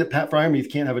not saying that Pat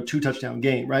Freiermuth can't have a 2-touchdown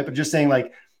game, right? But just saying,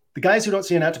 like, the guys who don't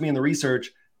stand out to me in the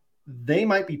research, they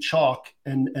might be chalk,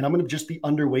 and I'm going to just be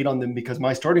underweight on them, because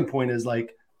my starting point is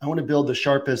like, I want to build the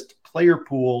sharpest player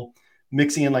pool,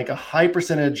 mixing in like a high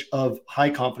percentage of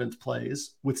high confidence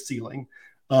plays with ceiling,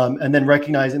 and then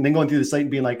recognizing, and then going through the slate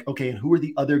and being like, okay, and who are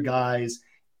the other guys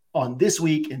on this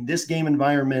week in this game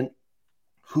environment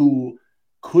who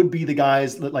could be the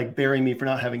guys that like bury me for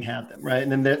not having had them, right?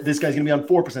 And then this guy's going to be on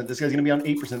 4%, this guy's going to be on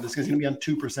 8%, this guy's going to be on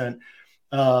 2%.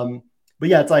 But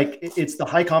yeah, it's like, it's the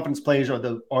high confidence plays are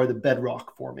the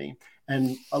bedrock for me.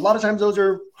 And a lot of times those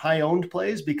are high owned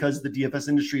plays, because the DFS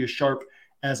industry is sharp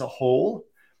as a whole.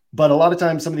 But a lot of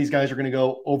times some of these guys are going to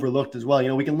go overlooked as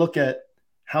well. We can look at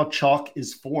how chalk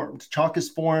is formed. Chalk is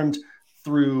formed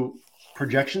through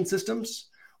projection systems.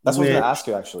 That's what I was going to ask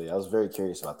you, actually. I was very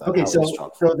curious about that. Okay, so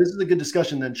this is a good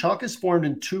discussion then. Chalk is formed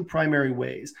in 2 primary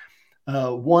ways.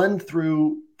 One,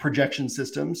 through projection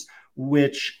systems,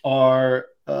 which are,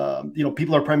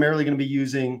 people are primarily going to be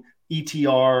using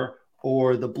ETR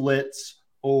or the Blitz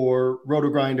or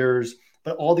Roto-Grinders,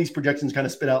 but all these projections kind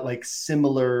of spit out like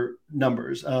similar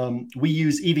numbers. We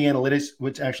use EV Analytics,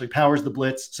 which actually powers the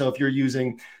Blitz. So if you're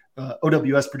using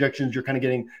OWS projections, you're kind of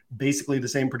getting basically the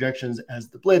same projections as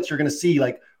the Blitz. You're going to see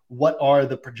like, what are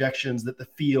the projections that the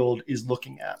field is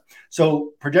looking at?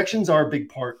 So projections are a big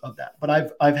part of that.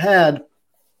 But I've had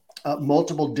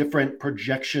multiple different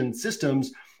projection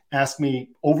systems ask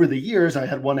me over the years. I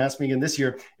had one ask me again this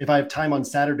year if I have time on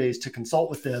Saturdays to consult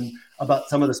with them about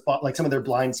some of their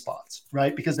blind spots,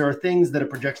 right? Because there are things that a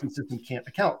projection system can't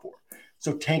account for.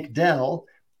 So Tank Dell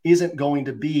isn't going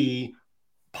to be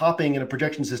popping in a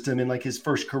projection system in like his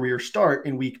first career start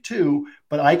in week 2,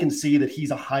 but I can see that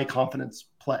he's a high confidence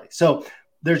play. So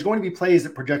there's going to be plays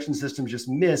that projection systems just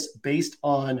miss based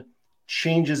on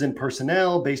changes in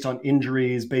personnel, based on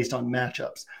injuries, based on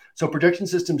matchups. So projection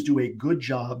systems do a good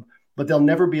job, but they'll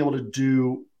never be able to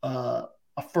do a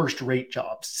first-rate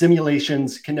job.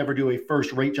 Simulations can never do a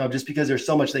first-rate job, just because there's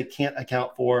so much they can't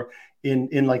account for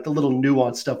in like the little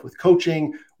nuanced stuff with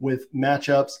coaching, with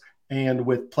matchups, and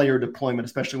with player deployment,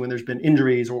 especially when there's been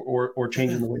injuries or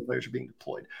changes in the way players are being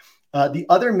deployed. The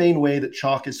other main way that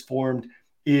chalk is formed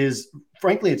is,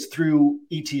 frankly, it's through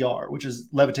ETR, which is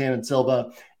Levitan and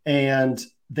Silva. And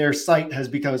their site has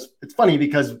become, it's funny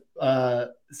because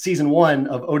season 1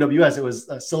 of OWS, it was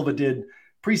Silva did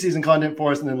preseason content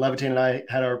for us, and then Levitan and I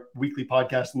had our weekly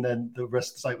podcast, and then the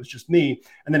rest of the site was just me.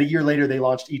 And then a year later, they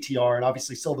launched ETR, and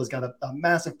obviously Silva's got a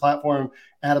massive platform.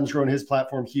 Adam's grown his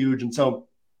platform huge. And so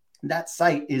that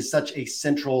site is such a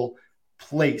central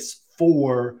place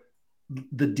for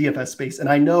the DFS space. And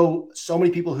I know so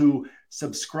many people who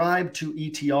subscribe to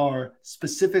ETR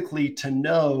specifically to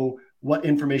know what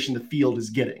information the field is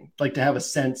getting, like to have a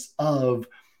sense of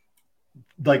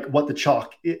like what the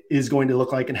chalk is going to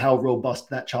look like and how robust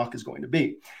that chalk is going to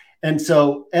be. And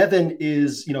so Evan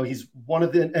is, he's one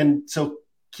of the, and so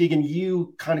Keegan,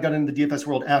 you kind of got into the DFS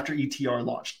world after ETR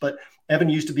launched, but Evan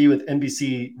used to be with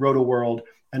NBC Roto World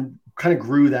and kind of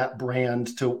grew that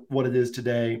brand to what it is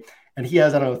today. And he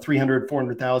has, I don't know, 300,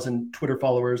 400,000 Twitter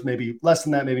followers, maybe less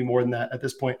than that, maybe more than that at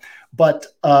this point. But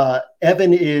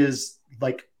Evan is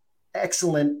like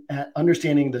excellent at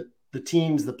understanding the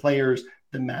teams, the players,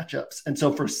 the matchups. And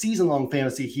so for season-long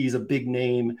fantasy, he's a big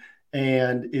name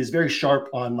and is very sharp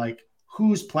on like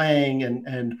who's playing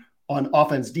and on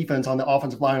offense, defense, on the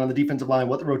offensive line, on the defensive line,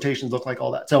 what the rotations look like,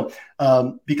 all that. So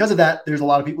because of that, there's a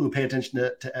lot of people who pay attention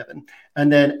to Evan.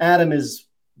 And then Adam is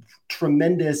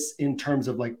tremendous in terms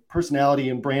of like personality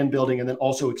and brand building, and then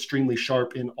also extremely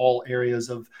sharp in all areas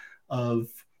of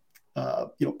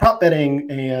prop betting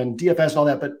and DFS and all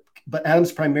that. But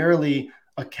Adam's primarily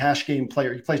a cash game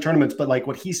player. He plays tournaments, but like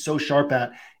what he's so sharp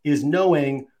at is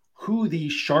knowing who the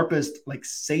sharpest, like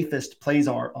safest plays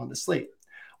are on the slate.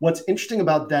 What's interesting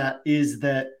about that is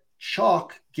that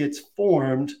chalk gets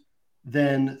formed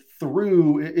then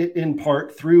in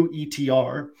part through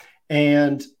ETR.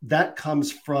 And that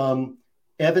comes from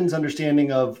Evan's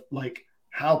understanding of like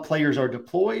how players are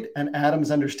deployed and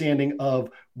Adam's understanding of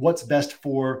what's best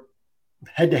for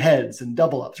head-to-heads and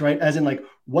double-ups, right? As in like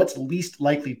what's least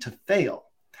likely to fail.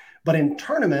 But in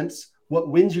tournaments, what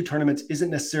wins you tournaments isn't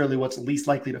necessarily what's least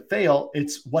likely to fail.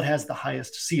 It's what has the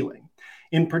highest ceiling.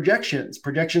 In projections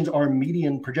are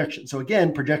median projections. So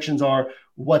again, projections are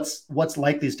what's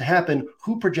likely to happen,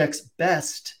 who projects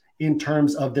best in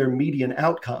terms of their median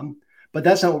outcome. But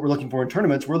that's not what we're looking for in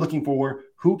tournaments. We're looking for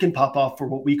who can pop off for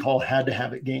what we call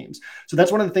had-to-have-it games. So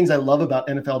that's one of the things I love about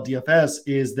NFL DFS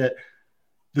is that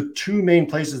the two main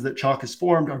places that chalk is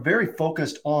formed are very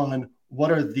focused on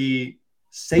what are the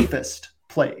safest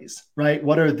plays, right?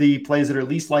 What are the plays that are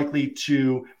least likely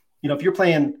to, if you're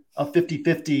playing a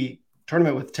 50-50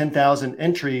 tournament with 10,000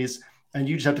 entries and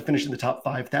you just have to finish in the top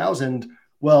 5,000,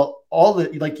 well,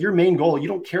 your main goal, you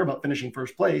don't care about finishing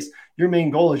first place. Your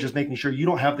main goal is just making sure you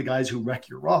don't have the guys who wreck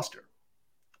your roster.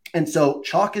 And so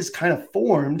chalk is kind of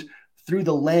formed through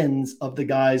the lens of the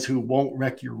guys who won't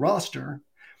wreck your roster,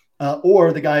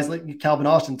 or the guys like Calvin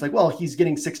Austin. It's like, well, he's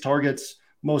getting 6 targets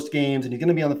most games and he's going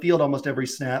to be on the field almost every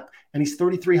snap and he's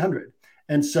 3,300.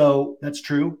 And so that's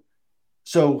true.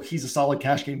 So he's a solid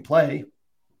cash game play.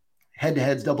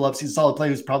 Head-to-heads, double-ups, he's a solid play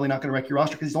who's probably not going to wreck your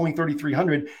roster because he's only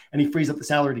 3,300 and he frees up the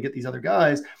salary to get these other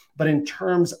guys. But in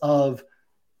terms of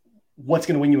what's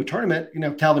going to win you a tournament,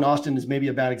 Calvin Austin is maybe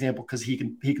a bad example because he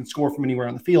can score from anywhere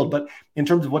on the field. But in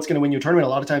terms of what's going to win you a tournament, a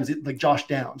lot of times like Josh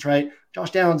Downs, right?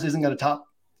 Josh Downs isn't going to top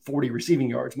 40 receiving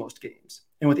yards most games.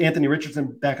 And with Anthony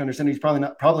Richardson back under center, he's probably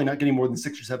not getting more than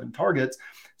 6 or 7 targets.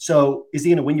 So is he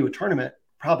going to win you a tournament?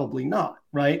 Probably not,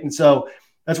 right? And so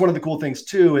that's one of the cool things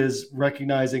too, is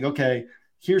recognizing, okay,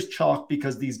 here's chalk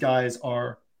because these guys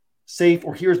are safe,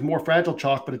 or here's more fragile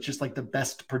chalk, but it's just like the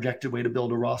best projected way to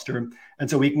build a roster. And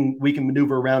so we can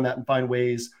maneuver around that and find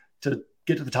ways to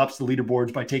get to the tops of the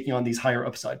leaderboards by taking on these higher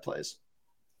upside plays.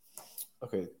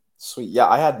 Okay, sweet. Yeah,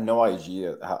 I had no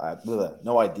idea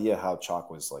how chalk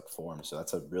was like formed. So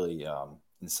that's a really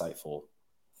insightful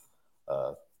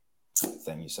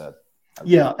thing you said.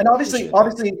 Yeah. And obviously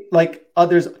like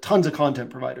there's tons of content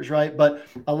providers, right? But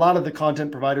a lot of the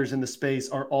content providers in the space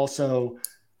are also,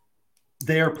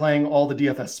 they're playing all the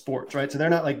DFS sports, right? So they're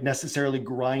not like necessarily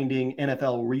grinding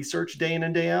NFL research day in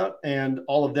and day out. And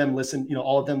all of them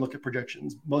look at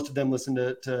projections. Most of them listen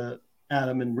to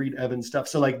Adam and read Evan's stuff.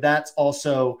 So like that's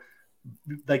also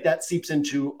like that seeps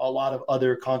into a lot of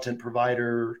other content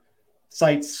provider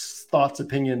sites, thoughts,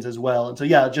 opinions as well. And so,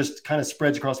 yeah, it just kind of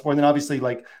spreads across the board. And then obviously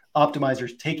like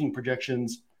optimizers taking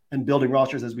projections and building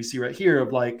rosters as we see right here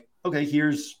of like, okay,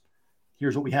 here's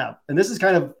what we have. And this is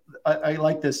kind of, I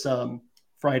like this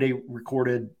Friday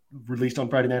released on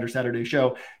Friday night or Saturday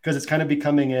show, because it's kind of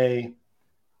becoming a,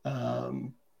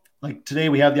 like today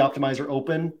we have the optimizer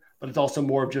open, but it's also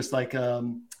more of just like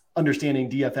understanding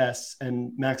DFS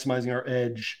and maximizing our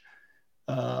edge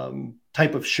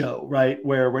type of show, right?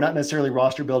 Where we're not necessarily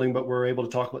roster building, but we're able to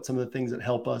talk about some of the things that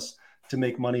help us to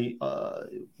make money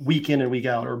week in and week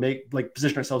out, or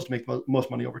position ourselves to make most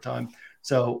money over time.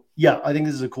 So yeah, I think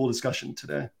this is a cool discussion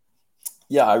today.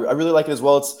 Yeah, I really like it as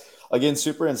well. It's, again,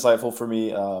 super insightful for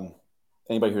me.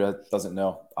 Anybody who doesn't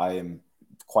know, I am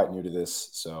quite new to this.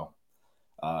 So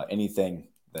anything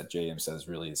that JM says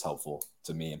really is helpful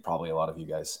to me and probably a lot of you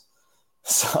guys.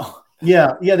 So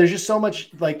Yeah. There's just so much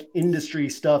like industry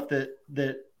stuff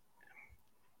that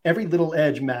every little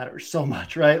edge matters so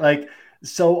much, right? Like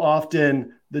so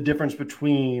often the difference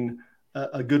between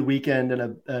a good weekend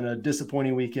and a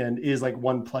disappointing weekend is like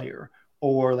one player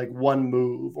or like one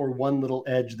move or one little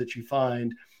edge that you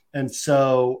find. And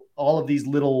so all of these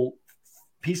little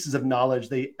pieces of knowledge,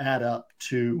 they add up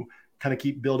to kind of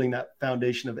keep building that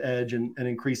foundation of edge and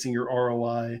increasing your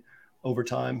ROI over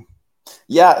time.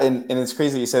 Yeah, and it's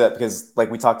crazy you say that because like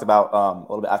we talked about a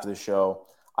little bit after the show,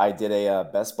 I did a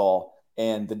best ball,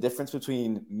 and the difference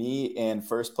between me and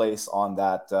first place on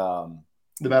that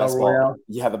The battle best ball, royale.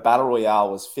 yeah, the battle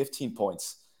royale was 15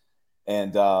 points,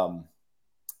 and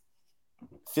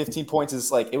 15 points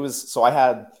is like it was. So I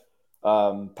had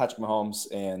Patrick Mahomes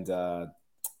and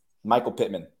Michael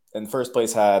Pittman, and first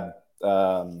place had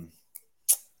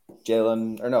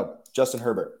Justin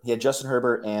Herbert. He had Justin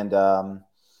Herbert and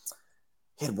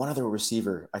he had one other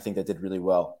receiver, I think, that did really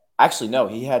well. Actually, no,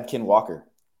 he had Ken Walker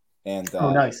and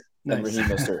Oh, nice. Raheem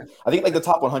Mostert. I think like the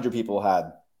top 100 people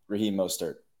had Raheem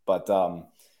Mostert, but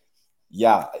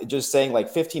yeah, just saying like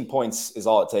 15 points is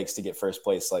all it takes to get first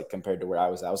place, like compared to where I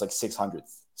was at. I was like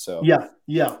 600th. So yeah,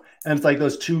 and it's like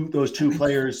those two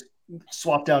players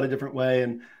swapped out a different way,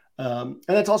 and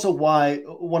that's also why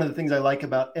one of the things I like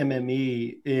about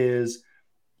MME is,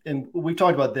 and we've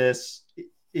talked about this,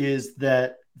 is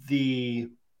that the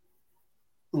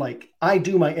like I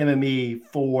do my MME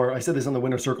for, I said this on the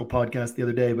Winner Circle podcast the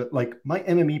other day, but like my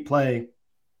MME play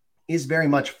is very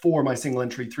much for my single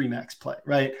entry 3 max play,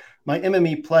 right? My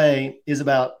MME play is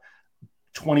about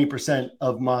 20%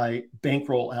 of my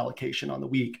bankroll allocation on the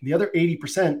week. The other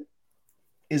 80%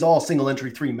 is all single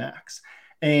entry 3 max.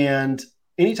 And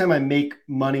anytime I make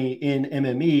money in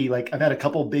MME, like I've had a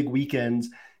couple big weekends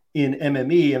in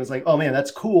MME, and it's like, oh man,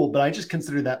 that's cool, but I just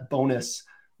consider that bonus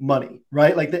money,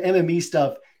 right? Like the MME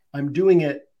stuff, I'm doing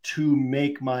it to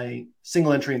make my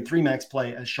single entry and 3 max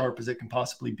play as sharp as it can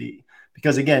possibly be.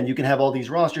 Because again, you can have all these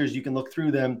rosters, you can look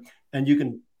through them, and you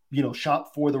can,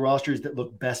 shop for the rosters that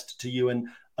look best to you. And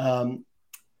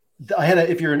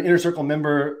if you're an Inner Circle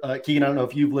member, Keegan, I don't know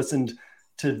if you've listened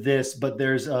to this, but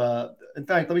there's, in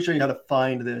fact, let me show you how to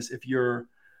find this. If you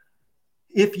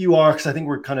are, because I think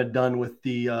we're kind of done with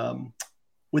the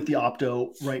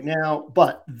opto right now,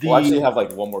 but we'll actually have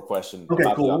like one more question. Okay,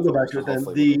 About cool. the We'll go opto, back to so it then.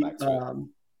 hopefully we'll go back to it.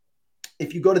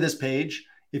 If you go to this page,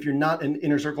 if you're not an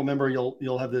Inner Circle member,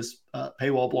 you'll have this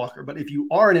paywall blocker. But if you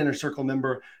are an Inner Circle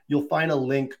member, you'll find a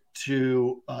link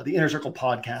to the Inner Circle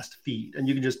podcast feed, and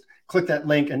you can just click that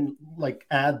link and like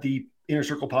add the Inner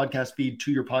Circle podcast feed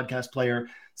to your podcast player,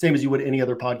 same as you would any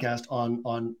other podcast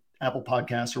on Apple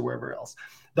Podcasts or wherever else.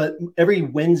 But every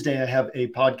Wednesday, I have a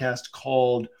podcast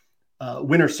called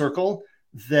Winner Circle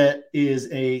that is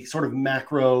a sort of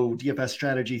macro DFS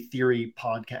strategy theory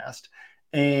podcast.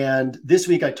 And this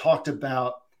week I talked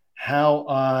about how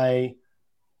I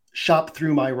shop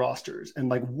through my rosters and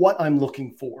like what I'm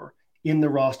looking for in the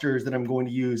rosters that I'm going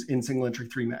to use in single entry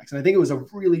 3 max. And I think it was a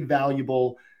really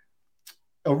valuable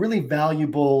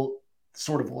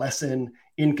sort of lesson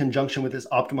in conjunction with this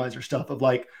optimizer stuff of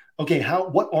like, okay,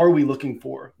 what are we looking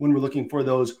for when we're looking for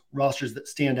those rosters that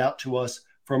stand out to us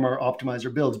from our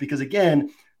optimizer builds? Because again,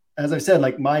 as I said,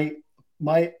 like my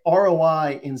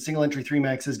ROI in single entry 3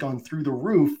 max has gone through the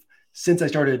roof since I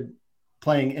started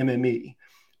playing MME,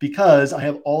 because I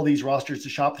have all these rosters to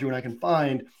shop through and I can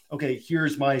find, okay,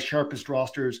 here's my sharpest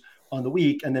rosters on the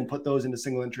week, and then put those into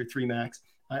single entry 3 max.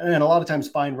 And a lot of times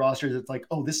find rosters that's like,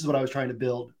 oh, this is what I was trying to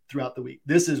build throughout the week.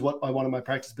 This is what I wanted my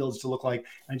practice builds to look like.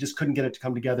 And I just couldn't get it to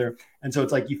come together. And so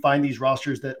it's like you find these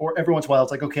rosters that, or every once in a while,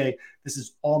 it's like, okay, this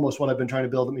is almost what I've been trying to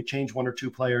build. Let me change one or two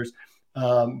players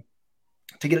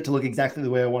to get it to look exactly the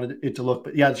way I wanted it to look.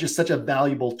 But yeah, it's just such a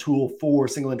valuable tool for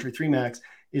single entry 3 max,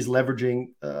 is leveraging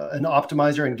an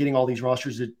optimizer and getting all these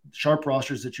sharp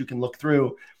rosters that you can look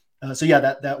through. So yeah,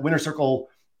 that Winner Circle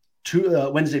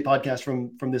Wednesday podcast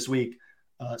from this week,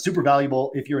 super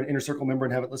valuable. If you're an Inner Circle member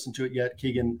and haven't listened to it yet,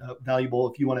 Keegan, valuable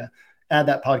if you want to add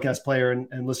that podcast player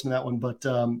and listen to that one. But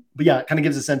yeah, it kind of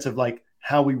gives a sense of like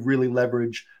how we really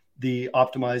leverage the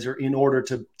optimizer in order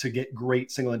to get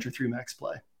great single entry 3 max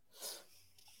play.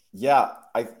 Yeah,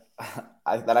 I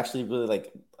that actually really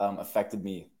like affected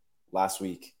me last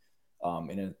week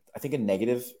in I think a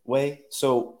negative way.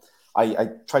 So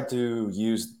I tried to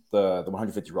use the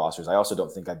 150 rosters. I also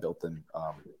don't think I built them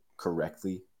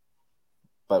correctly,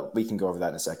 but we can go over that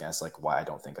in a second. It's like why I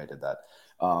don't think I did that.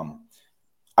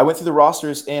 I went through the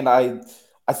rosters, and I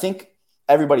think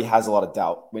everybody has a lot of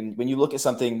doubt when you look at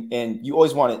something, and you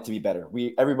always want it to be better.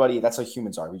 Everybody, that's how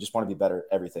humans are. We just want to be better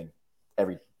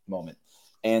every moment.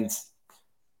 And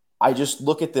I just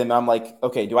look at them and I'm like,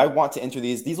 okay, do I want to enter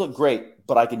these? These look great,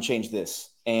 but I can change this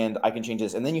and I can change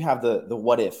this. And then you have the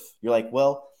what if. You're like,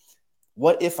 well,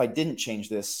 what if I didn't change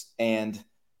this and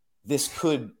this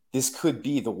could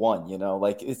be the one,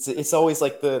 like it's always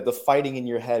like the fighting in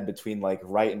your head between like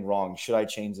right and wrong. Should I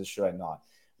change this? Should I not?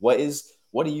 What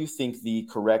do you think the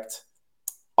correct,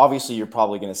 obviously you're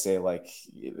probably going to say like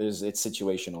it's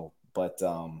situational, but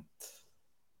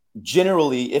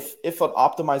generally if an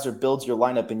optimizer builds your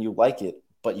lineup and you like it,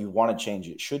 but you want to change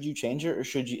it, should you change it? Or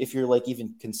should you, if you're like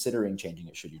even considering changing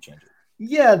it, should you change it?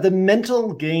 Yeah, the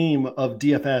mental game of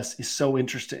DFS is so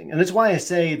interesting. And it's why I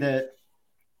say that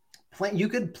you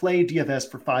could play DFS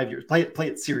for 5 years, play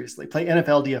it seriously, play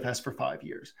NFL DFS for 5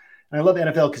 years. And I love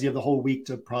NFL because you have the whole week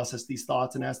to process these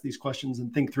thoughts and ask these questions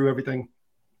and think through everything.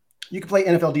 You can play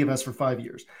NFL DFS for 5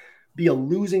 years, be a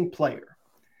losing player,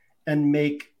 and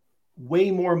make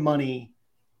way more money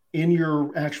in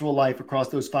your actual life across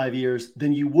those 5 years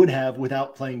than you would have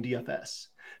without playing DFS.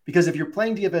 Because if you're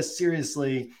playing DFS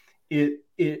seriously,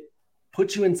 it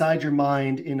puts you inside your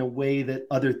mind in a way that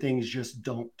other things just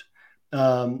don't.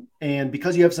 And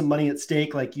because you have some money at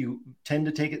stake, like you tend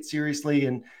to take it seriously,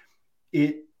 and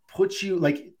it puts you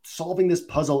like solving this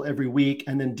puzzle every week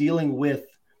and then dealing with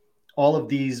all of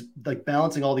these, like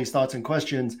balancing all these thoughts and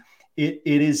questions. It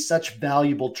is such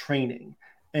valuable training.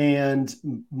 And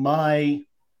my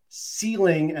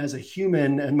ceiling as a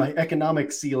human and my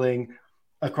economic ceiling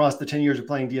across the 10 years of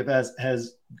playing DFS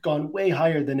has gone way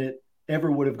higher than it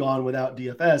ever would have gone without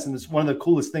DFS. And it's one of the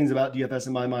coolest things about DFS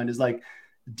in my mind is like,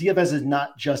 DFS is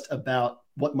not just about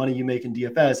what money you make in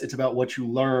DFS. It's about what you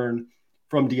learn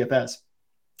from DFS.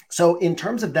 So in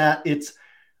terms of that, it's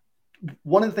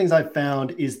one of the things I've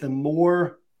found is the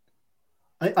more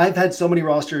I've had so many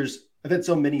rosters, I've had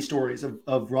so many stories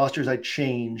of rosters I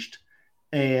changed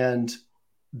and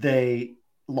they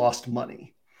lost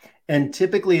money. And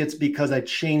typically it's because I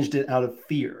changed it out of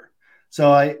fear.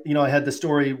 So I had the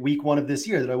story week 1 of this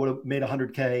year that I would have made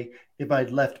 100K if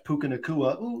I'd left Puka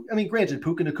Nacua. I mean, granted,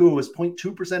 Puka Nacua was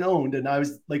 0.2% owned, and I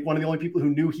was like one of the only people who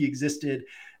knew he existed.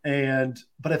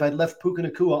 But if I'd left Puka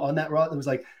Nacua on that roster, it was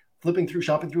like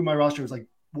shopping through my roster, it was like,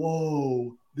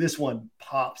 whoa, this one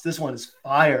pops. This one is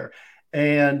fire.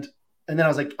 And then I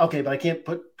was like, okay, but I can't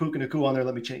put Puka Nacua on there.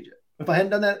 Let me change it. If I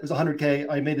hadn't done that, it was 100K.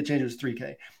 I made the change. It was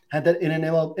 3K. Had that in an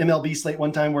MLB slate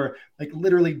one time where like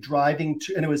literally driving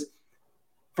to, and it was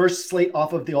first slate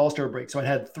off of the All-Star break. So I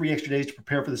had 3 extra days to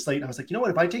prepare for the slate. And I was like, you know what?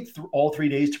 If I take all 3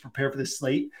 days to prepare for this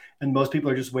slate and most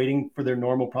people are just waiting for their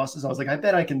normal process, I was like, I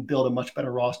bet I can build a much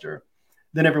better roster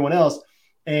than everyone else.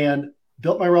 And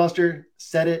built my roster,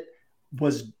 set it,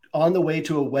 was on the way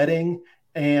to a wedding,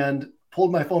 and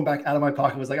pulled my phone back out of my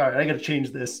pocket, was like, all right, I got to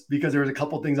change this because there was a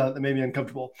couple of things on it that made me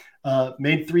uncomfortable.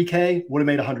 Made 3K, would have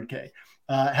made 100K.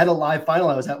 Had a live final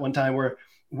I was at one time where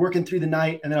working through the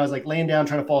night, and then I was like laying down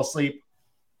trying to fall asleep.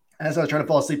 As I was trying to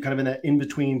fall asleep, kind of in that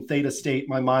in-between theta state,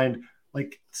 my mind,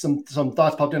 like some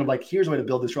thoughts popped in of like, here's a way to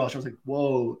build this roster. I was like,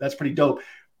 whoa, that's pretty dope.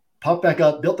 Popped back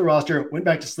up, built the roster, went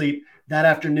back to sleep. That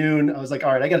afternoon, I was like,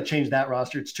 all right, I got to change that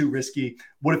roster. It's too risky.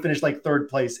 Would have finished like 3rd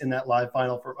place in that live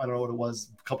final for, I don't know what it was,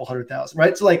 a couple 100,000,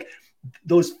 right? So like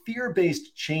those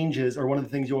fear-based changes are one of the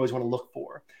things you always want to look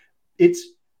for. It's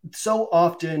so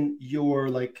often your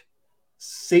like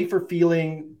safer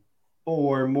feeling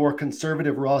or more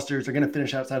conservative rosters are going to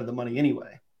finish outside of the money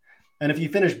anyway. And if you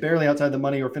finish barely outside the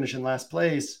money or finish in last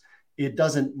place, it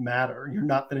doesn't matter. You're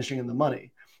not finishing in the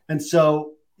money. And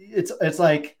so it's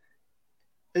like,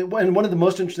 and one of the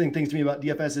most interesting things to me about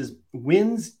DFS is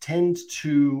wins tend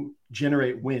to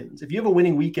generate wins. If you have a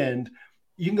winning weekend,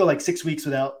 you can go like 6 weeks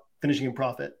without finishing in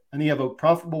profit. And then you have a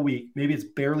profitable week. Maybe it's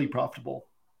barely profitable.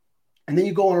 And then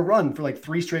you go on a run for like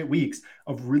 3 straight weeks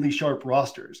of really sharp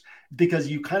rosters because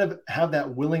you kind of have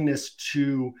that willingness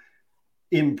to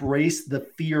embrace the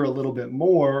fear a little bit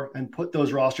more and put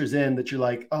those rosters in that you're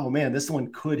like, oh man, this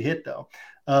one could hit though.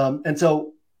 And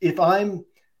so if I'm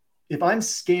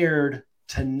scared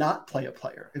to not play a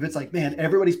player, if it's like, man,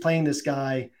 everybody's playing this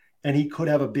guy and he could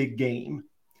have a big game,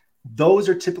 those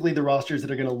are typically the rosters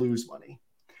that are going to lose money.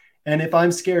 And if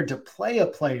I'm scared to play a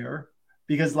player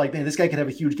because like, man, this guy could have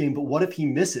a huge game, but what if he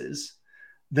misses?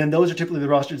 Then those are typically the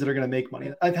rosters that are going to make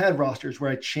money. I've had rosters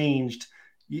where I changed,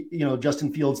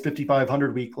 Justin Fields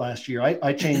 5,500 week last year.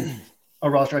 I changed a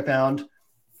roster I found,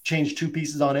 changed 2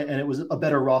 pieces on it, and it was a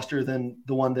better roster than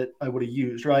the one that I would have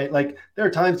used, right? Like there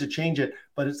are times to change it,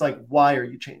 but it's like, why are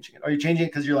you changing it? Are you changing it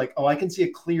because you're like, oh, I can see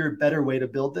a clear, better way to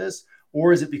build this?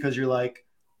 Or is it because you're like,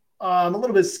 I'm a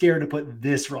little bit scared to put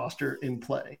this roster in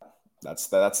play?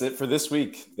 That's it for this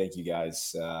week. Thank you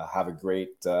guys. Have a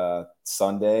great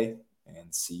Sunday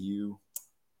and see you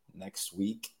next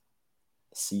week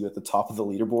See you at the top of the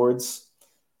leaderboards.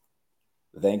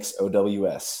 Thanks,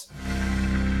 OWS.